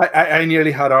 I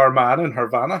nearly had our man in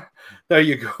Havana. There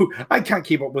you go. I can't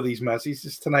keep up with these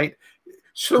messages tonight.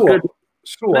 Slow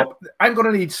up. I'm going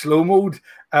to need slow mode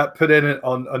put in it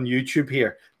on YouTube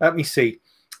here. Let me see.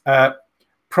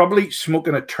 Probably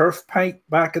smoking a turf pipe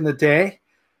back in the day.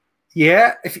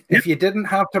 Yeah, if you didn't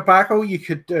have tobacco, you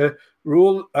could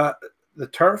roll the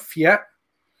turf. Yeah.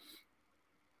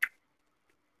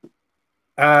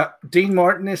 Dean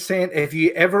Martin is saying, if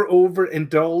you ever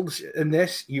overindulge in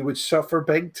this, you would suffer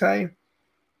big time.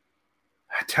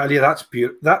 I tell you, that's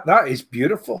beautiful. That is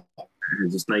beautiful.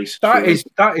 It's nice. That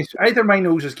is either my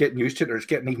nose is getting used to it or it's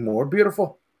getting even more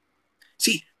beautiful.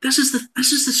 See, this is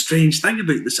the strange thing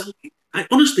about the Silky. I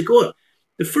honestly got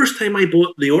the first time I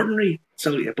bought the ordinary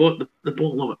Silky, I bought the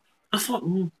bottom of it. I thought,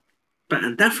 bit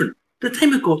indifferent. The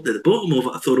time I got to the bottom of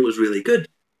it, I thought it was really good.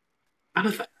 And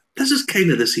I thought, this is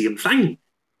kind of the same thing.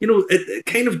 You know, it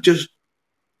kind of just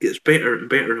gets better and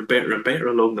better and better and better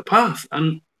along the path.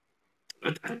 And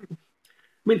I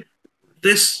mean,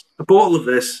 a bottle of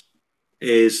this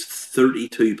is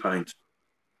 £32.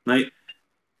 Right?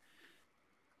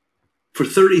 For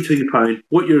 £32,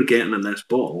 what you're getting in this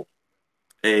bottle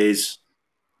is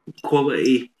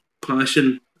quality,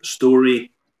 passion,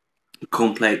 story,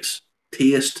 complex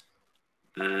taste,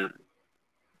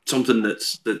 something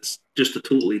that's just a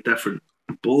totally different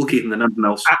ballgame than anything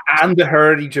else. And the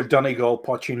heritage of Donegal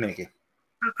pottery making.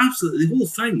 Absolutely, the whole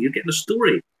thing. You're getting a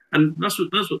story, and that's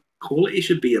what quality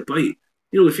should be about. You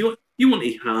know, if you want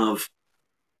to have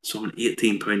some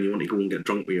 £18, you want to go and get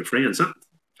drunk with your friends, that's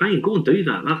fine. Go and do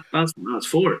that. That's what that's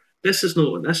for. This is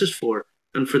not what this is for.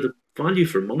 And for the value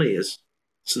for money is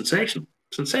sensational.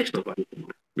 Sensational value for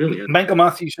money. Really is. Michael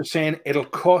Matthews is saying it'll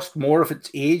cost more if it's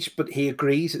aged, but he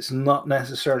agrees it's not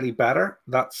necessarily better.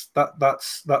 That's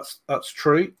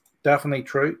true. Definitely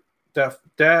true.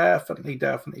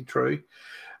 Definitely true.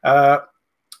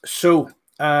 So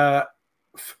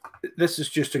this is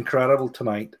just incredible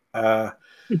tonight.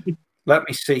 Let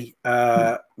me see.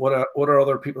 What are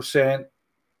other people saying?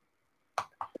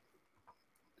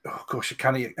 Oh gosh, I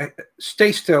can't.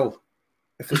 Stay still.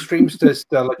 If the stream stays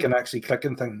still, I can actually click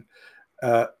and thing.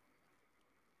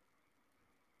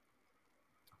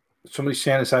 Somebody's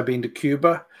saying, "Has I been to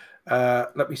Cuba?"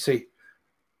 Let me see.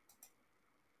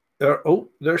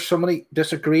 There's somebody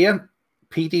disagreeing.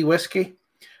 PD whiskey.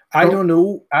 I don't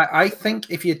know. I think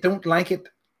if you don't like it,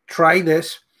 try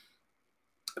this.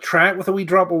 Try it with a wee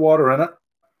drop of water in it.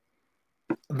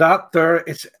 That there,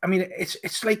 it's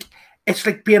like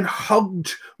being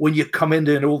hugged when you come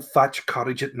into an old thatched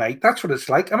cottage at night. That's what it's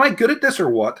like. Am I good at this or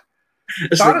what?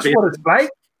 That is what it's like.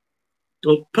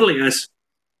 Well, put it like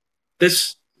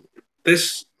this.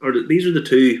 These are the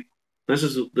two. This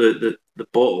is the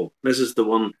bottle. This is the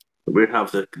one that we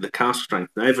have the cask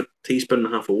strength. Now I have a teaspoon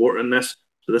and a half of water in this,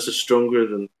 so this is stronger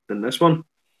than this one.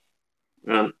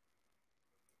 And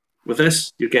with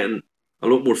this, you're getting a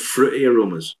lot more fruity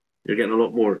aromas. You're getting a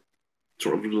lot more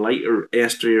sort of lighter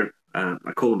ester.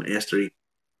 I call them estery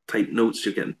type notes.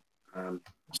 You're getting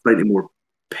slightly more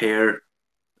pear,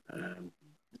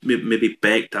 maybe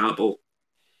baked apple.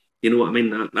 You know what I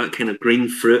mean? That kind of green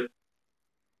fruit.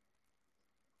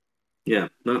 Yeah,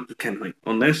 that kind of thing.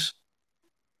 On this,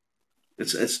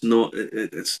 it's not.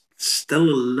 It's still a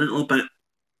little bit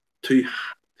too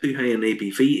high in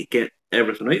ABV to get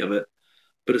everything out of it,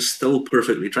 but it's still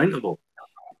perfectly drinkable.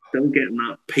 Still getting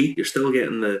that peat. You're still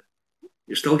getting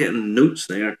notes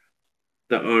there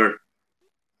that are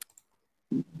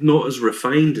not as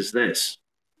refined as this,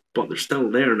 but they're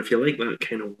still there. And if you like that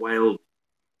kind of wild,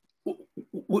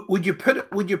 would you put a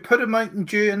Mountain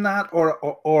Dew in that, or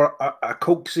a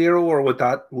Coke Zero, or would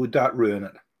that ruin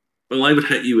it? Well, I would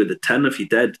hit you with a 10 if you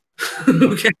did.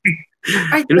 Okay.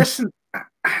 Listen.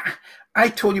 I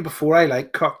told you before I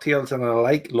like cocktails and I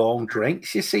like long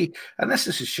drinks. You see, and this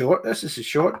is a short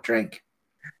drink.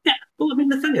 Yeah. Well, I mean,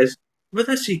 the thing is, with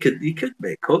this, you could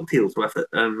make cocktails with it,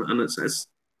 and it's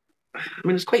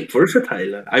quite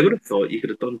versatile. I would have thought you could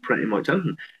have done pretty much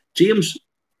anything. James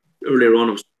earlier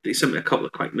on, he sent me a couple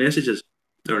of quick messages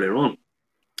earlier on,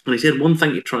 and he said one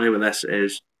thing to try with this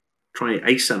is try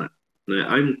ice in it. Now,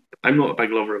 I'm not a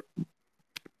big lover of,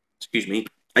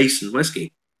 ice and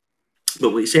whiskey,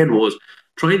 but what he said was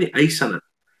try the ice in it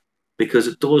because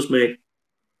it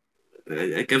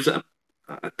gives it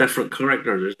a different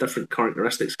character. There's different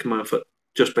characteristics come out of it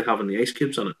just by having the ice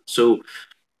cubes on it. So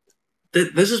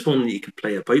this is one that you can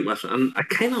play about with, and I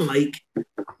kind of like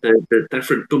the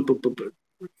different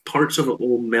parts of it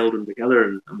all melding together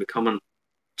and becoming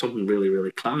something really,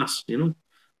 really class,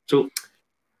 So,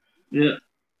 yeah.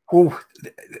 Oh,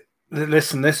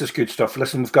 listen, this is good stuff.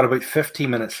 Listen, we've got about 15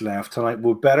 minutes left tonight.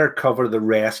 We'll better cover the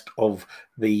rest of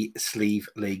the Slieve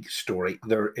League story.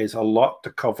 There is a lot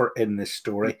to cover in this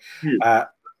story. Tell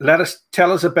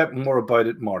us a bit more about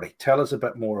it, Marty. Tell us a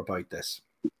bit more about this.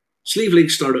 Slieve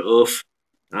League started off,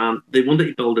 they wanted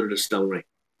to build a distillery.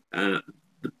 I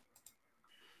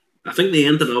think they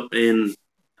ended up in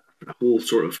a whole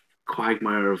sort of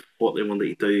quagmire of what they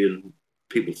wanted to do and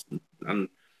people and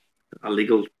a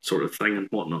legal sort of thing and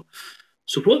whatnot.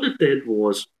 So what they did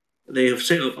was they have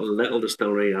set up a little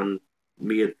distillery and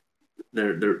made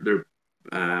their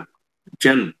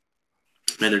gin.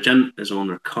 Now their gin is on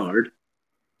their card.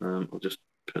 I'll just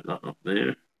put that up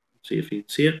there. See if you can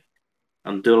see it.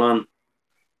 And Doolan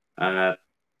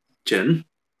gin,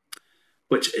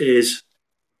 which is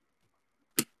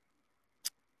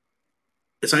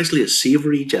it's actually a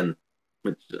savoury gin.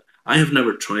 Which I have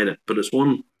never tried it, but it's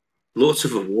won lots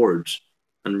of awards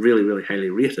and really, really highly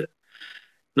rated.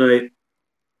 Now,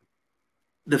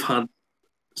 they've had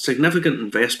significant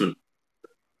investment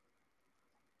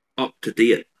up to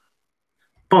date,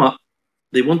 but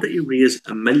they wanted to raise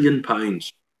 £1 million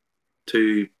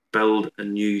to build a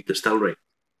new distillery.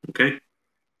 Okay,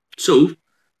 so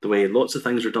the way lots of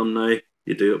things are done now,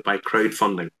 you do it by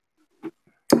crowdfunding.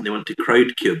 They went to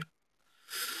Crowdcube.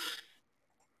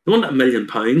 They wanted £1 million,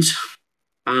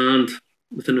 and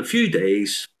within a few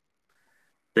days,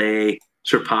 they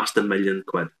surpassed £1 million.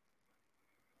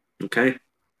 Okay,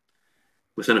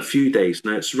 within a few days.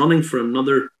 Now it's running for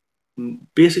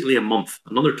basically a month,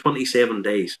 another 27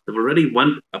 days. They've already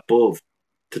went above.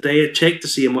 Today I checked to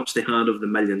see how much they had of the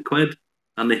 £1 million,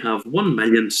 and they have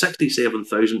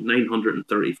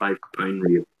 £1,067,935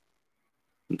 real.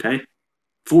 Okay,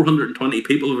 420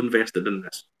 people have invested in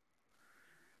this.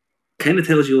 Kind of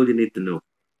tells you all you need to know.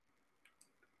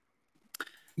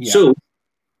 Yeah. So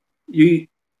you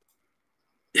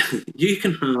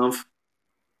can have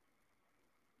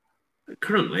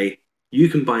currently you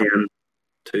can buy in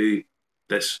to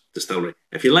this distillery.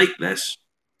 If you like this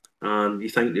and you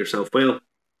think to yourself, well,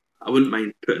 I wouldn't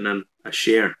mind putting in a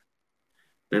share.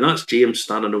 Then that's James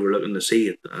standing overlooking the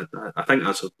sea. I think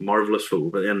that's a marvellous photo.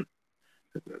 But then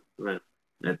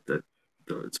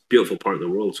it's a beautiful part of the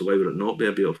world, so why would it not be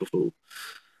a beautiful photo?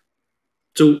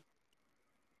 So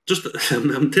just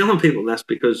I'm telling people this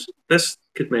because this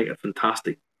could make a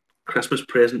fantastic Christmas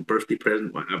present, birthday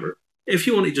present, whatever. If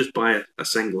you want to just buy a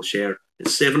single share,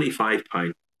 it's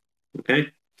 £75.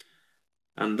 Okay,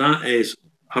 and that is.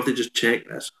 Have to just check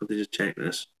this.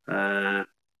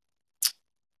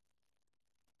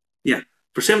 Yeah,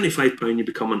 for £75 you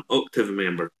become an Octave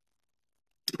member.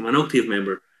 And an Octave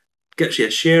member gets you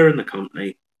a share in the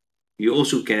company. You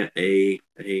also get a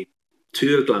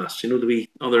tour glass. You know the wee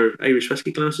other Irish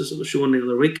whiskey glasses that were shown the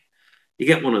other week. You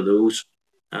get one of those,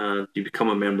 and you become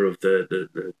a member of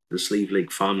the Sleeve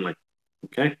League family.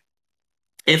 Okay.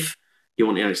 If you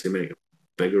want to actually make a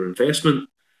bigger investment,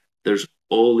 there's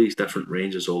all these different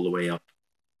ranges all the way up.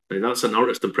 Now that's an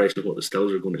artist impression of what the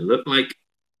stills are going to look like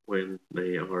when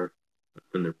they're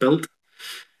built.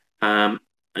 And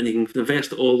you can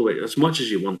invest all the way as much as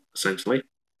you want, essentially.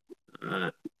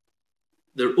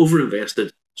 They're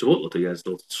over-invested, so what they'll do is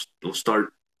they'll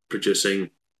start producing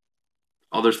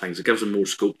other things. It gives them more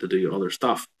scope to do other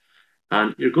stuff.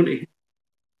 And you're going to,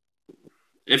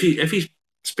 if you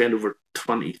spend over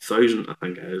 20,000, I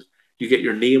think it is, you get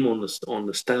your name on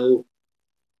the still,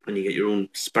 and you get your own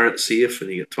spirit safe, and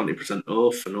you get 20%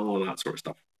 off, and all that sort of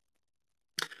stuff.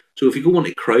 So if you go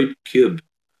onto Crowdcube,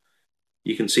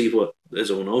 you can see what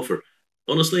is on offer.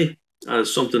 Honestly,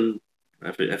 as something,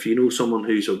 if you know someone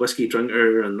who's a whiskey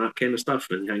drinker and that kind of stuff,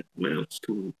 and you think, well, it's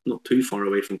not too far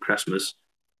away from Christmas,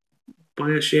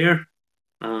 buy a share,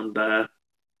 and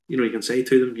you can say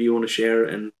to them, you want to share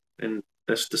in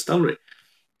this distillery.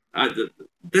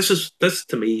 This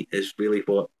to me is really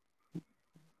what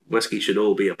whiskey should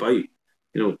all be about.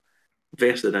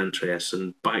 Vested interests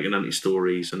and backing into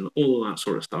stories and all that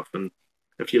sort of stuff. And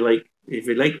if you like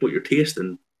what you're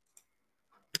tasting,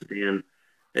 then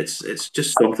it's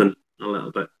just something a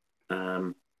little bit.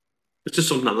 It's just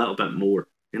something a little bit more.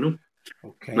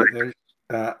 Okay, there's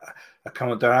a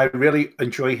comment there. I really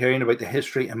enjoy hearing about the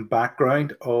history and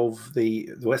background of the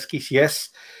whiskies. Yes,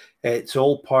 it's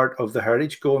all part of the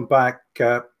heritage going back,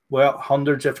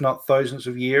 hundreds, if not thousands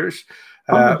of years.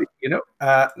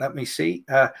 Let me see.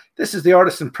 This is the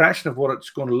artist's impression of what it's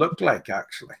going to look like,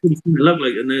 actually.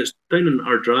 Lovely, and it's down in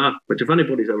Ardra, which if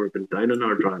anybody's ever been down in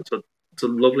Ardra, it's a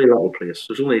lovely little place.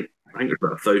 There's only, I think there's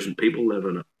about 1,000 people live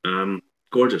in it.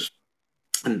 Gorgeous.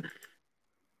 And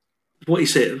what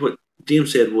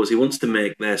James said was he wants to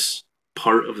make this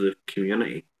part of the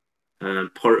community,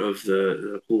 part of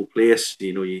the whole place.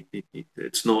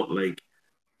 It's not like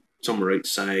somewhere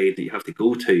outside that you have to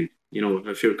go to.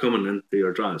 If you're coming into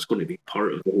your draw, it's going to be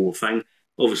part of the whole thing.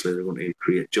 Obviously, they're going to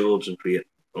create jobs and create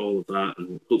all of that,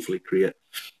 and hopefully create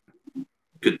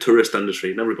good tourist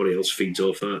industry, and everybody else feeds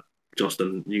off that.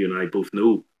 Justin, you and I both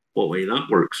know what way that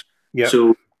works. Yeah.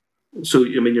 So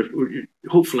I mean, you're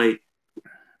hopefully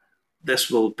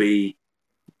this will be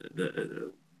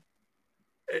they've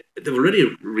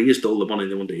already raised all the money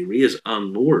they want to raise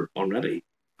and more already,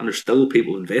 and there's still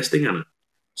people investing in it.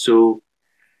 So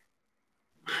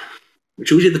it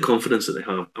shows you the confidence that they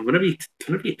have. And whenever you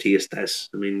taste this,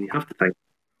 I mean, you have to think.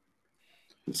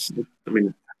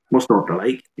 What's not to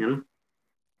like,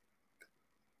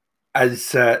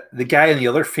 As the guy in the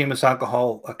other famous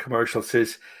alcohol commercial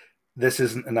says, this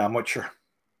isn't an amateur.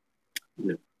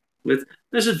 No.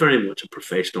 This is very much a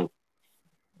professional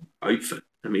outfit.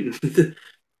 I mean,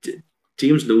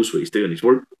 James knows what he's doing. He's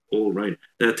worked all around.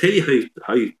 Now, I'll tell you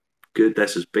how good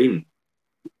this has been.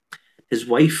 His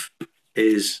wife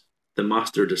is the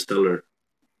master distiller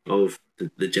of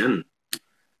the gin.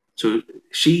 So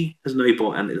she has now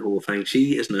bought into the whole thing.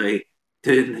 She is now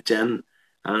doing the gin.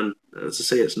 And as I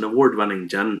say, it's an award-winning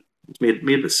gin. It's made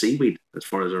with seaweed, as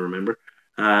far as I remember.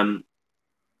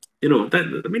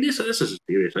 This is a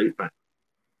serious outfit.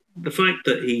 The fact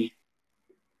that he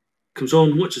comes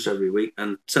on, watches every week,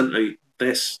 and sent out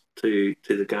this to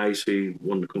the guys who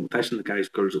won the competition, the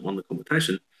girls that won the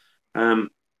competition.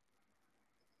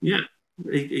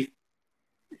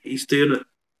 He's doing it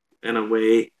in a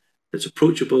way that's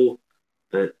approachable,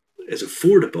 that is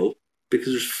affordable,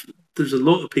 because there's a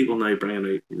lot of people now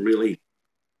bringing out really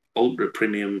ultra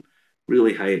premium,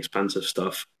 really high expensive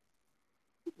stuff.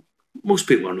 Most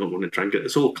people are not going to drink it.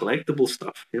 It's all collectible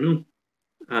stuff,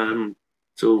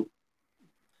 So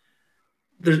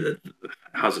it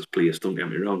has its place, don't get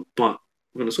me wrong. But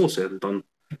when it's all said and done,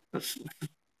 that's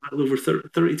over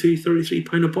 £32,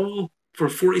 £33 a bottle for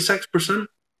 46%.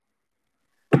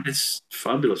 it's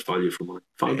fabulous value for money.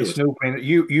 Fabulous. It's no brainer.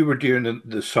 You were doing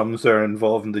the sums there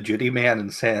involving the duty men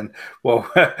and saying, well,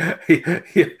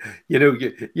 it's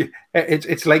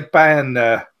like buying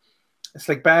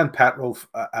petrol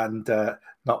and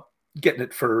not getting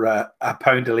it for a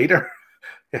pound a liter.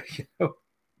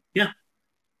 Yeah,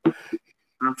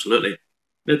 absolutely.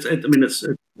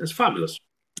 It's fabulous.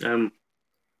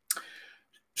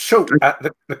 So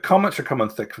the comments are coming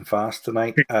thick and fast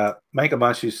tonight. Michael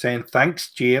Matthews saying,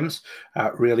 thanks, James.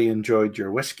 Really enjoyed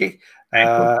your whiskey.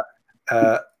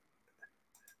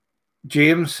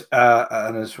 James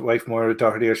and his wife Moira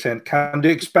Doherty are saying, can do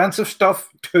expensive stuff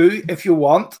too if you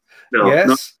want. No,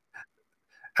 yes.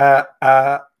 No.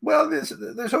 Well,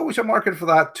 there's always a market for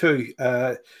that too.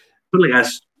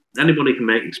 Yes, anybody can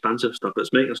make expensive stuff.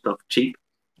 It's making stuff cheap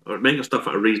or making stuff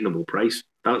at a reasonable price.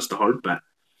 That's the hard bit.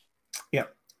 Yeah.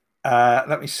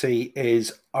 Let me see.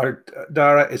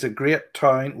 Ardara is a great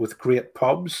town with great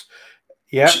pubs.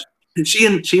 Yeah.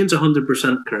 Shane's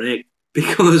 100% correct,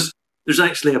 because there's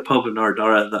actually a pub in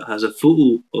Ardara that has a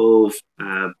photo of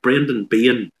Brendan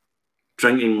Behan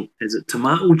drinking, is it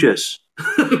tomato juice?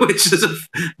 Which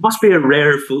must be a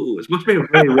rare photo. It must be a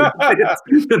very rare that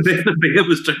Brendan Behan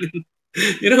was drinking.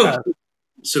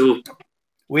 So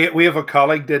we have a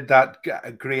colleague did that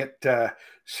great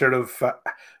sort of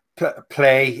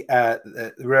play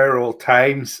Rare Old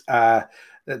Times.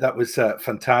 That was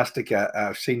fantastic.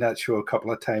 I've seen that show a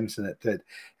couple of times, and it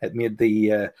made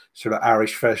the sort of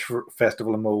Irish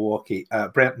Festival in Milwaukee.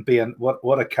 Brendan Behan,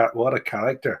 what a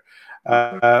character.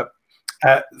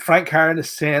 Frank Heron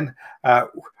is saying,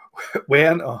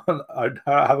 when I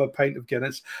have a pint of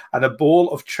Guinness and a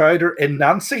bowl of chowder in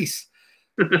Nancy's.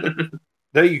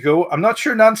 There you go. I'm not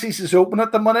sure Nancy's is open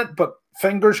at the minute, but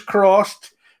fingers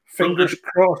crossed. Fingers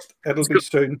crossed, it'll be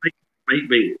soon. Might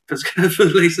be. If it's got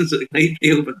a license, it might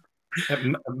be open.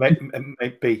 It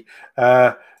might be.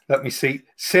 Let me see.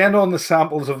 Send on the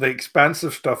samples of the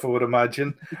expensive stuff, I would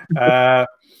imagine.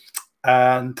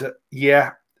 And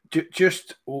yeah,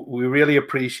 just we really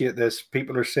appreciate this.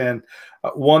 People are saying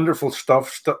wonderful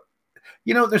stuff.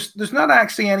 There's not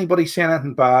actually anybody saying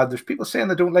anything bad. There's people saying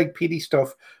they don't like PD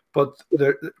stuff, but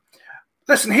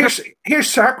listen, here's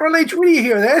sacrilege. Will you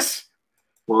hear this?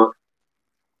 What?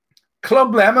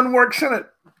 Club Lemon works in it.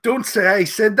 Don't say I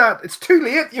said that. It's too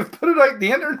late. You've put it out on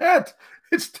the internet.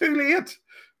 It's too late.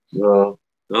 Oh.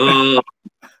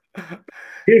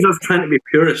 Here's us trying to be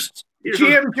purists.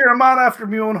 James, you're a man after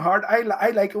my own heart. I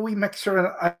like a wee mixer,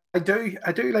 and I do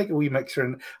like a wee mixer,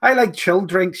 and I like chilled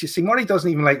drinks. You see, Marty doesn't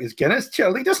even like his Guinness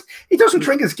chilled. He doesn't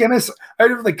drink his Guinness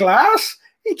out of the glass.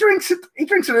 He drinks it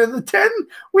out of the tin.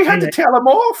 We had to tell him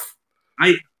off.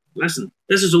 Listen,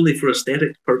 this is only for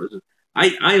aesthetic purposes.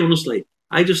 I honestly,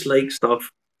 I just like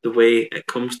stuff the way it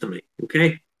comes to me.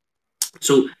 Okay,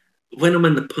 so when I'm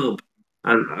in the pub,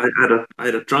 and I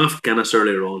had a draft Guinness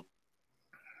earlier on.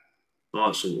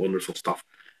 Oh, some wonderful stuff.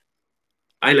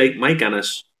 I like my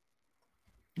Guinness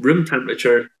room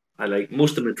temperature. I like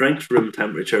most of my drinks room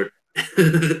temperature,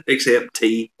 except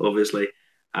tea, obviously.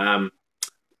 And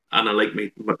I like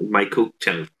my Coke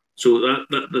chilled. So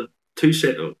the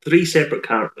three separate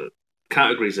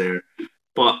categories there.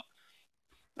 But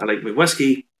I like my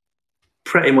whiskey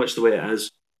pretty much the way it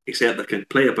is, except I can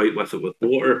play about with it with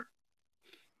water,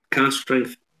 cask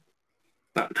strength.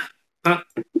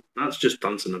 That's just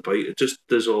dancing about. It just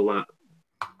does all that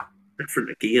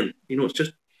different again. It's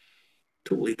just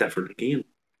totally different again.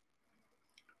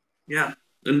 Yeah,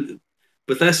 and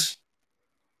with this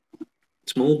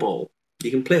small ball, you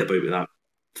can play about with that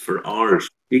for hours.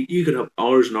 You could have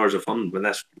hours and hours of fun with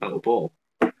this little ball.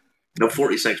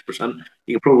 46%.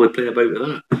 You can probably play about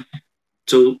with that.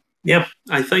 So yeah,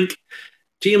 I think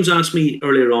James asked me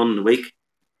earlier on in the week.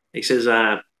 He says,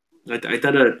 I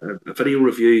did a video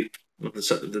review of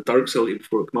the Dark Silty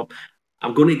before it came up.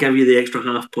 I'm going to give you the extra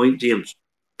half point, James,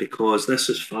 because this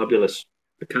is fabulous.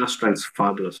 The cask strength's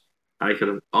fabulous. I could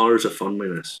have hours of fun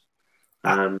with this.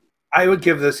 I would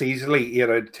give this easily 8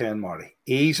 out of 10, Marty.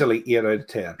 Easily 8 out of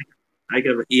 10. I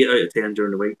give it 8 out of 10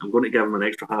 during the week. I'm going to give him an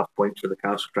extra half point for the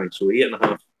cask strength, so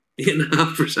 8.5%.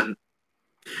 8.5%.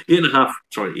 8.5%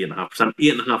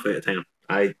 out of 10.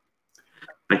 I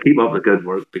keep up the good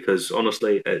work because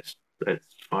honestly, it's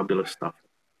fabulous stuff.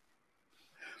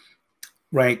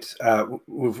 Right,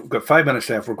 we've got 5 minutes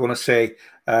left. We're going to say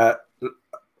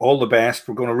all the best.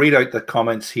 We're going to read out the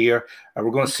comments here.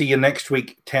 We're going to see you next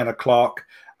week, 10 o'clock.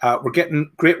 We're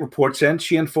getting great reports in.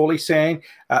 Shane Foley saying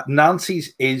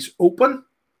Nancy's is open.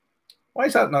 Why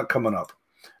is that not coming up?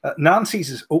 Nancy's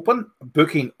is open,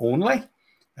 booking only.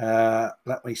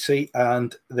 Let me see,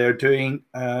 and they're doing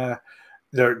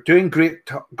great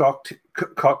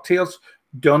cocktails.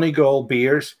 Donegal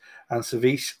beers and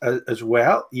Savice as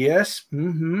well. Yes.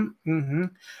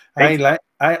 I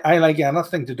like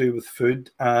anything to do with food,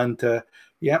 and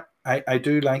yeah, I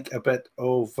do like a bit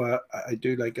of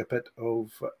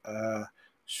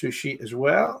sushi as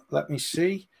well. Let me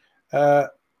see.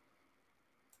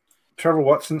 Trevor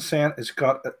Watson saying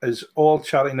is all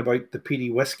chatting about the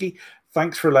PD whiskey.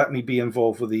 Thanks for letting me be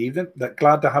involved with the event.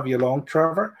 Glad to have you along,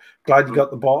 Trevor. Glad you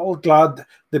got the bottle. Glad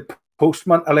the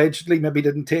postman allegedly maybe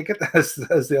didn't take it as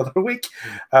the other week.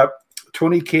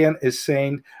 Tony Kane is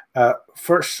saying,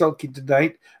 first Silky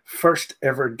tonight, first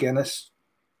ever Guinness.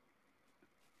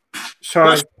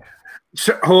 Sorry.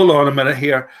 So, hold on a minute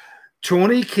here.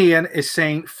 Tony Kane is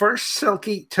saying, first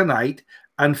Silky tonight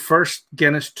and first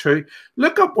Guinness too.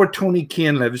 Look up where Tony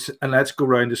Kane lives and let's go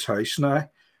round his house now.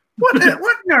 What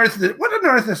on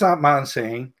earth is that man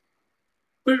saying?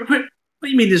 What do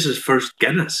you mean this is first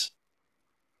Guinness?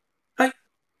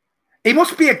 He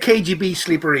must be a KGB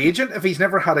sleeper agent if he's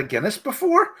never had a Guinness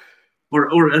before.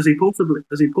 Or is he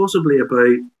possibly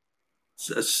about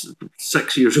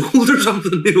 6 years old or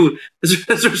something? You know, is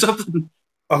there something?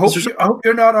 I hope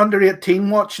you're not under 18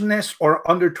 watching this or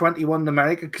under 21 in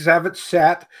America, because I have it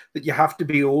set that you have to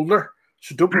be older.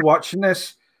 So don't be watching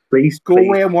this. Please go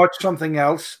away and watch something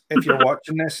else if you're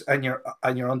watching this and you're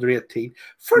under 18.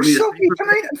 First Silky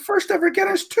tonight and first ever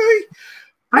Guinness too.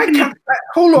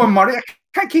 Hold on, Marty. I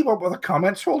can't keep up with the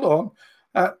comments. Hold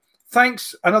on.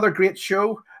 Thanks. Another great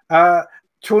show.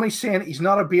 Tony's saying he's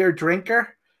not a beer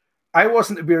drinker. I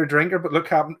wasn't a beer drinker, but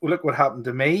look what happened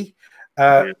to me.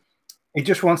 He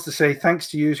just wants to say thanks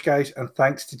to you guys and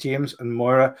thanks to James and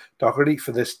Moira Doherty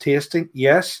for this tasting.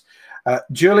 Yes.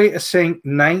 Julie is saying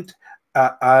night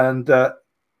and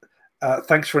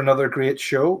thanks for another great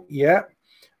show. Yeah.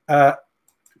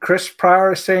 Chris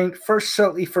Pryor is saying first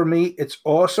Silky for me. It's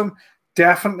awesome.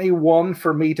 Definitely one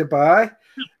for me to buy.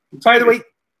 By the way,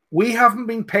 we haven't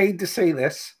been paid to say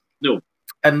this. No.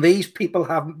 And these people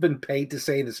haven't been paid to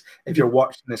say this if you're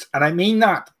watching this. And I mean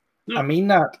that. No. I mean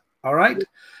that. All right.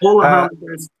 All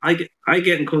I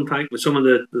get in contact with some of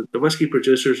the whiskey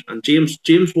producers, and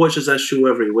James watches this show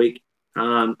every week.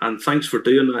 And thanks for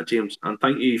doing that, James. And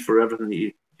thank you for everything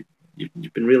that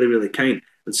you've been really, really kind.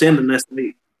 And sending this to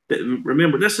me.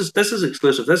 Remember, this is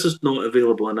exclusive. This is not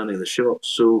available in any of the shops.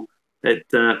 So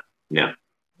yeah.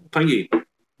 Thank you.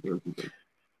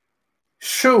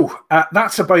 So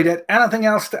that's about it. Anything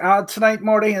else to add tonight,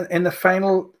 Marty, in the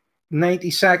final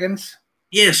 90 seconds?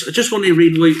 Yes, I just want to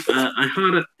read what I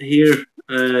had it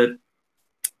here.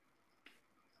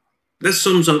 This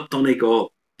sums up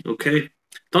Donegal, okay?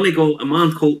 Donegal, a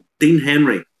man called Dean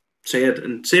Henry, said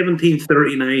in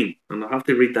 1739, and I'll have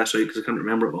to read this out because I can't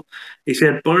remember it all. He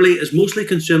said, barley is mostly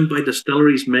consumed by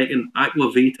distilleries making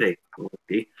aqua vitae,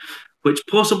 okay, which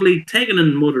possibly, taken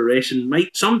in moderation,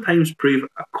 might sometimes prove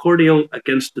a cordial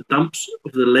against the damps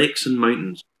of the lakes and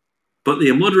mountains. But the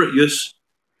immoderate use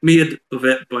made of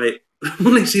it by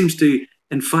only seems to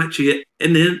infatuate,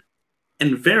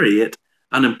 invariate,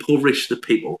 and impoverish the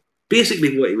people.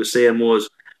 Basically, what he was saying was,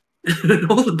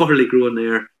 all the barley growing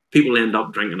there, people end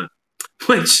up drinking it.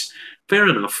 Which, fair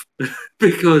enough,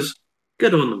 because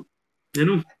good on them, you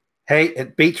know. Hey,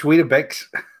 it beats Weetabix.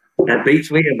 It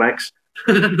beats Weetabix.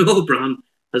 No brand,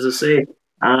 as I say.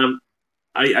 I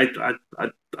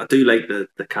do like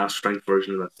the cast strength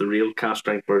version of this, the real cast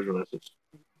strength version of this.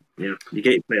 Yeah, you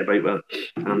get to play about with it.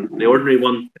 And the ordinary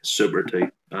one is super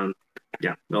too. And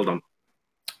yeah, well done.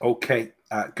 Okay.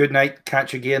 Good night.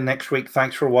 Catch you again next week.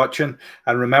 Thanks for watching.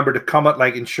 And remember to comment,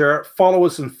 like, and share. Follow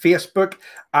us on Facebook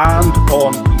and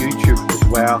on YouTube as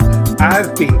well.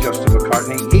 I've been Justin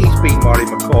McCartney. He's been Marty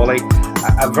McCauley.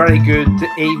 A very good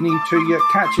evening to you.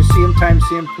 Catch you same time,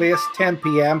 same place, 10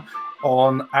 p.m.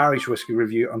 on Irish Whiskey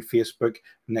Review on Facebook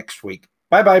next week.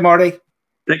 Bye-bye, Marty.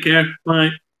 Take care. Bye.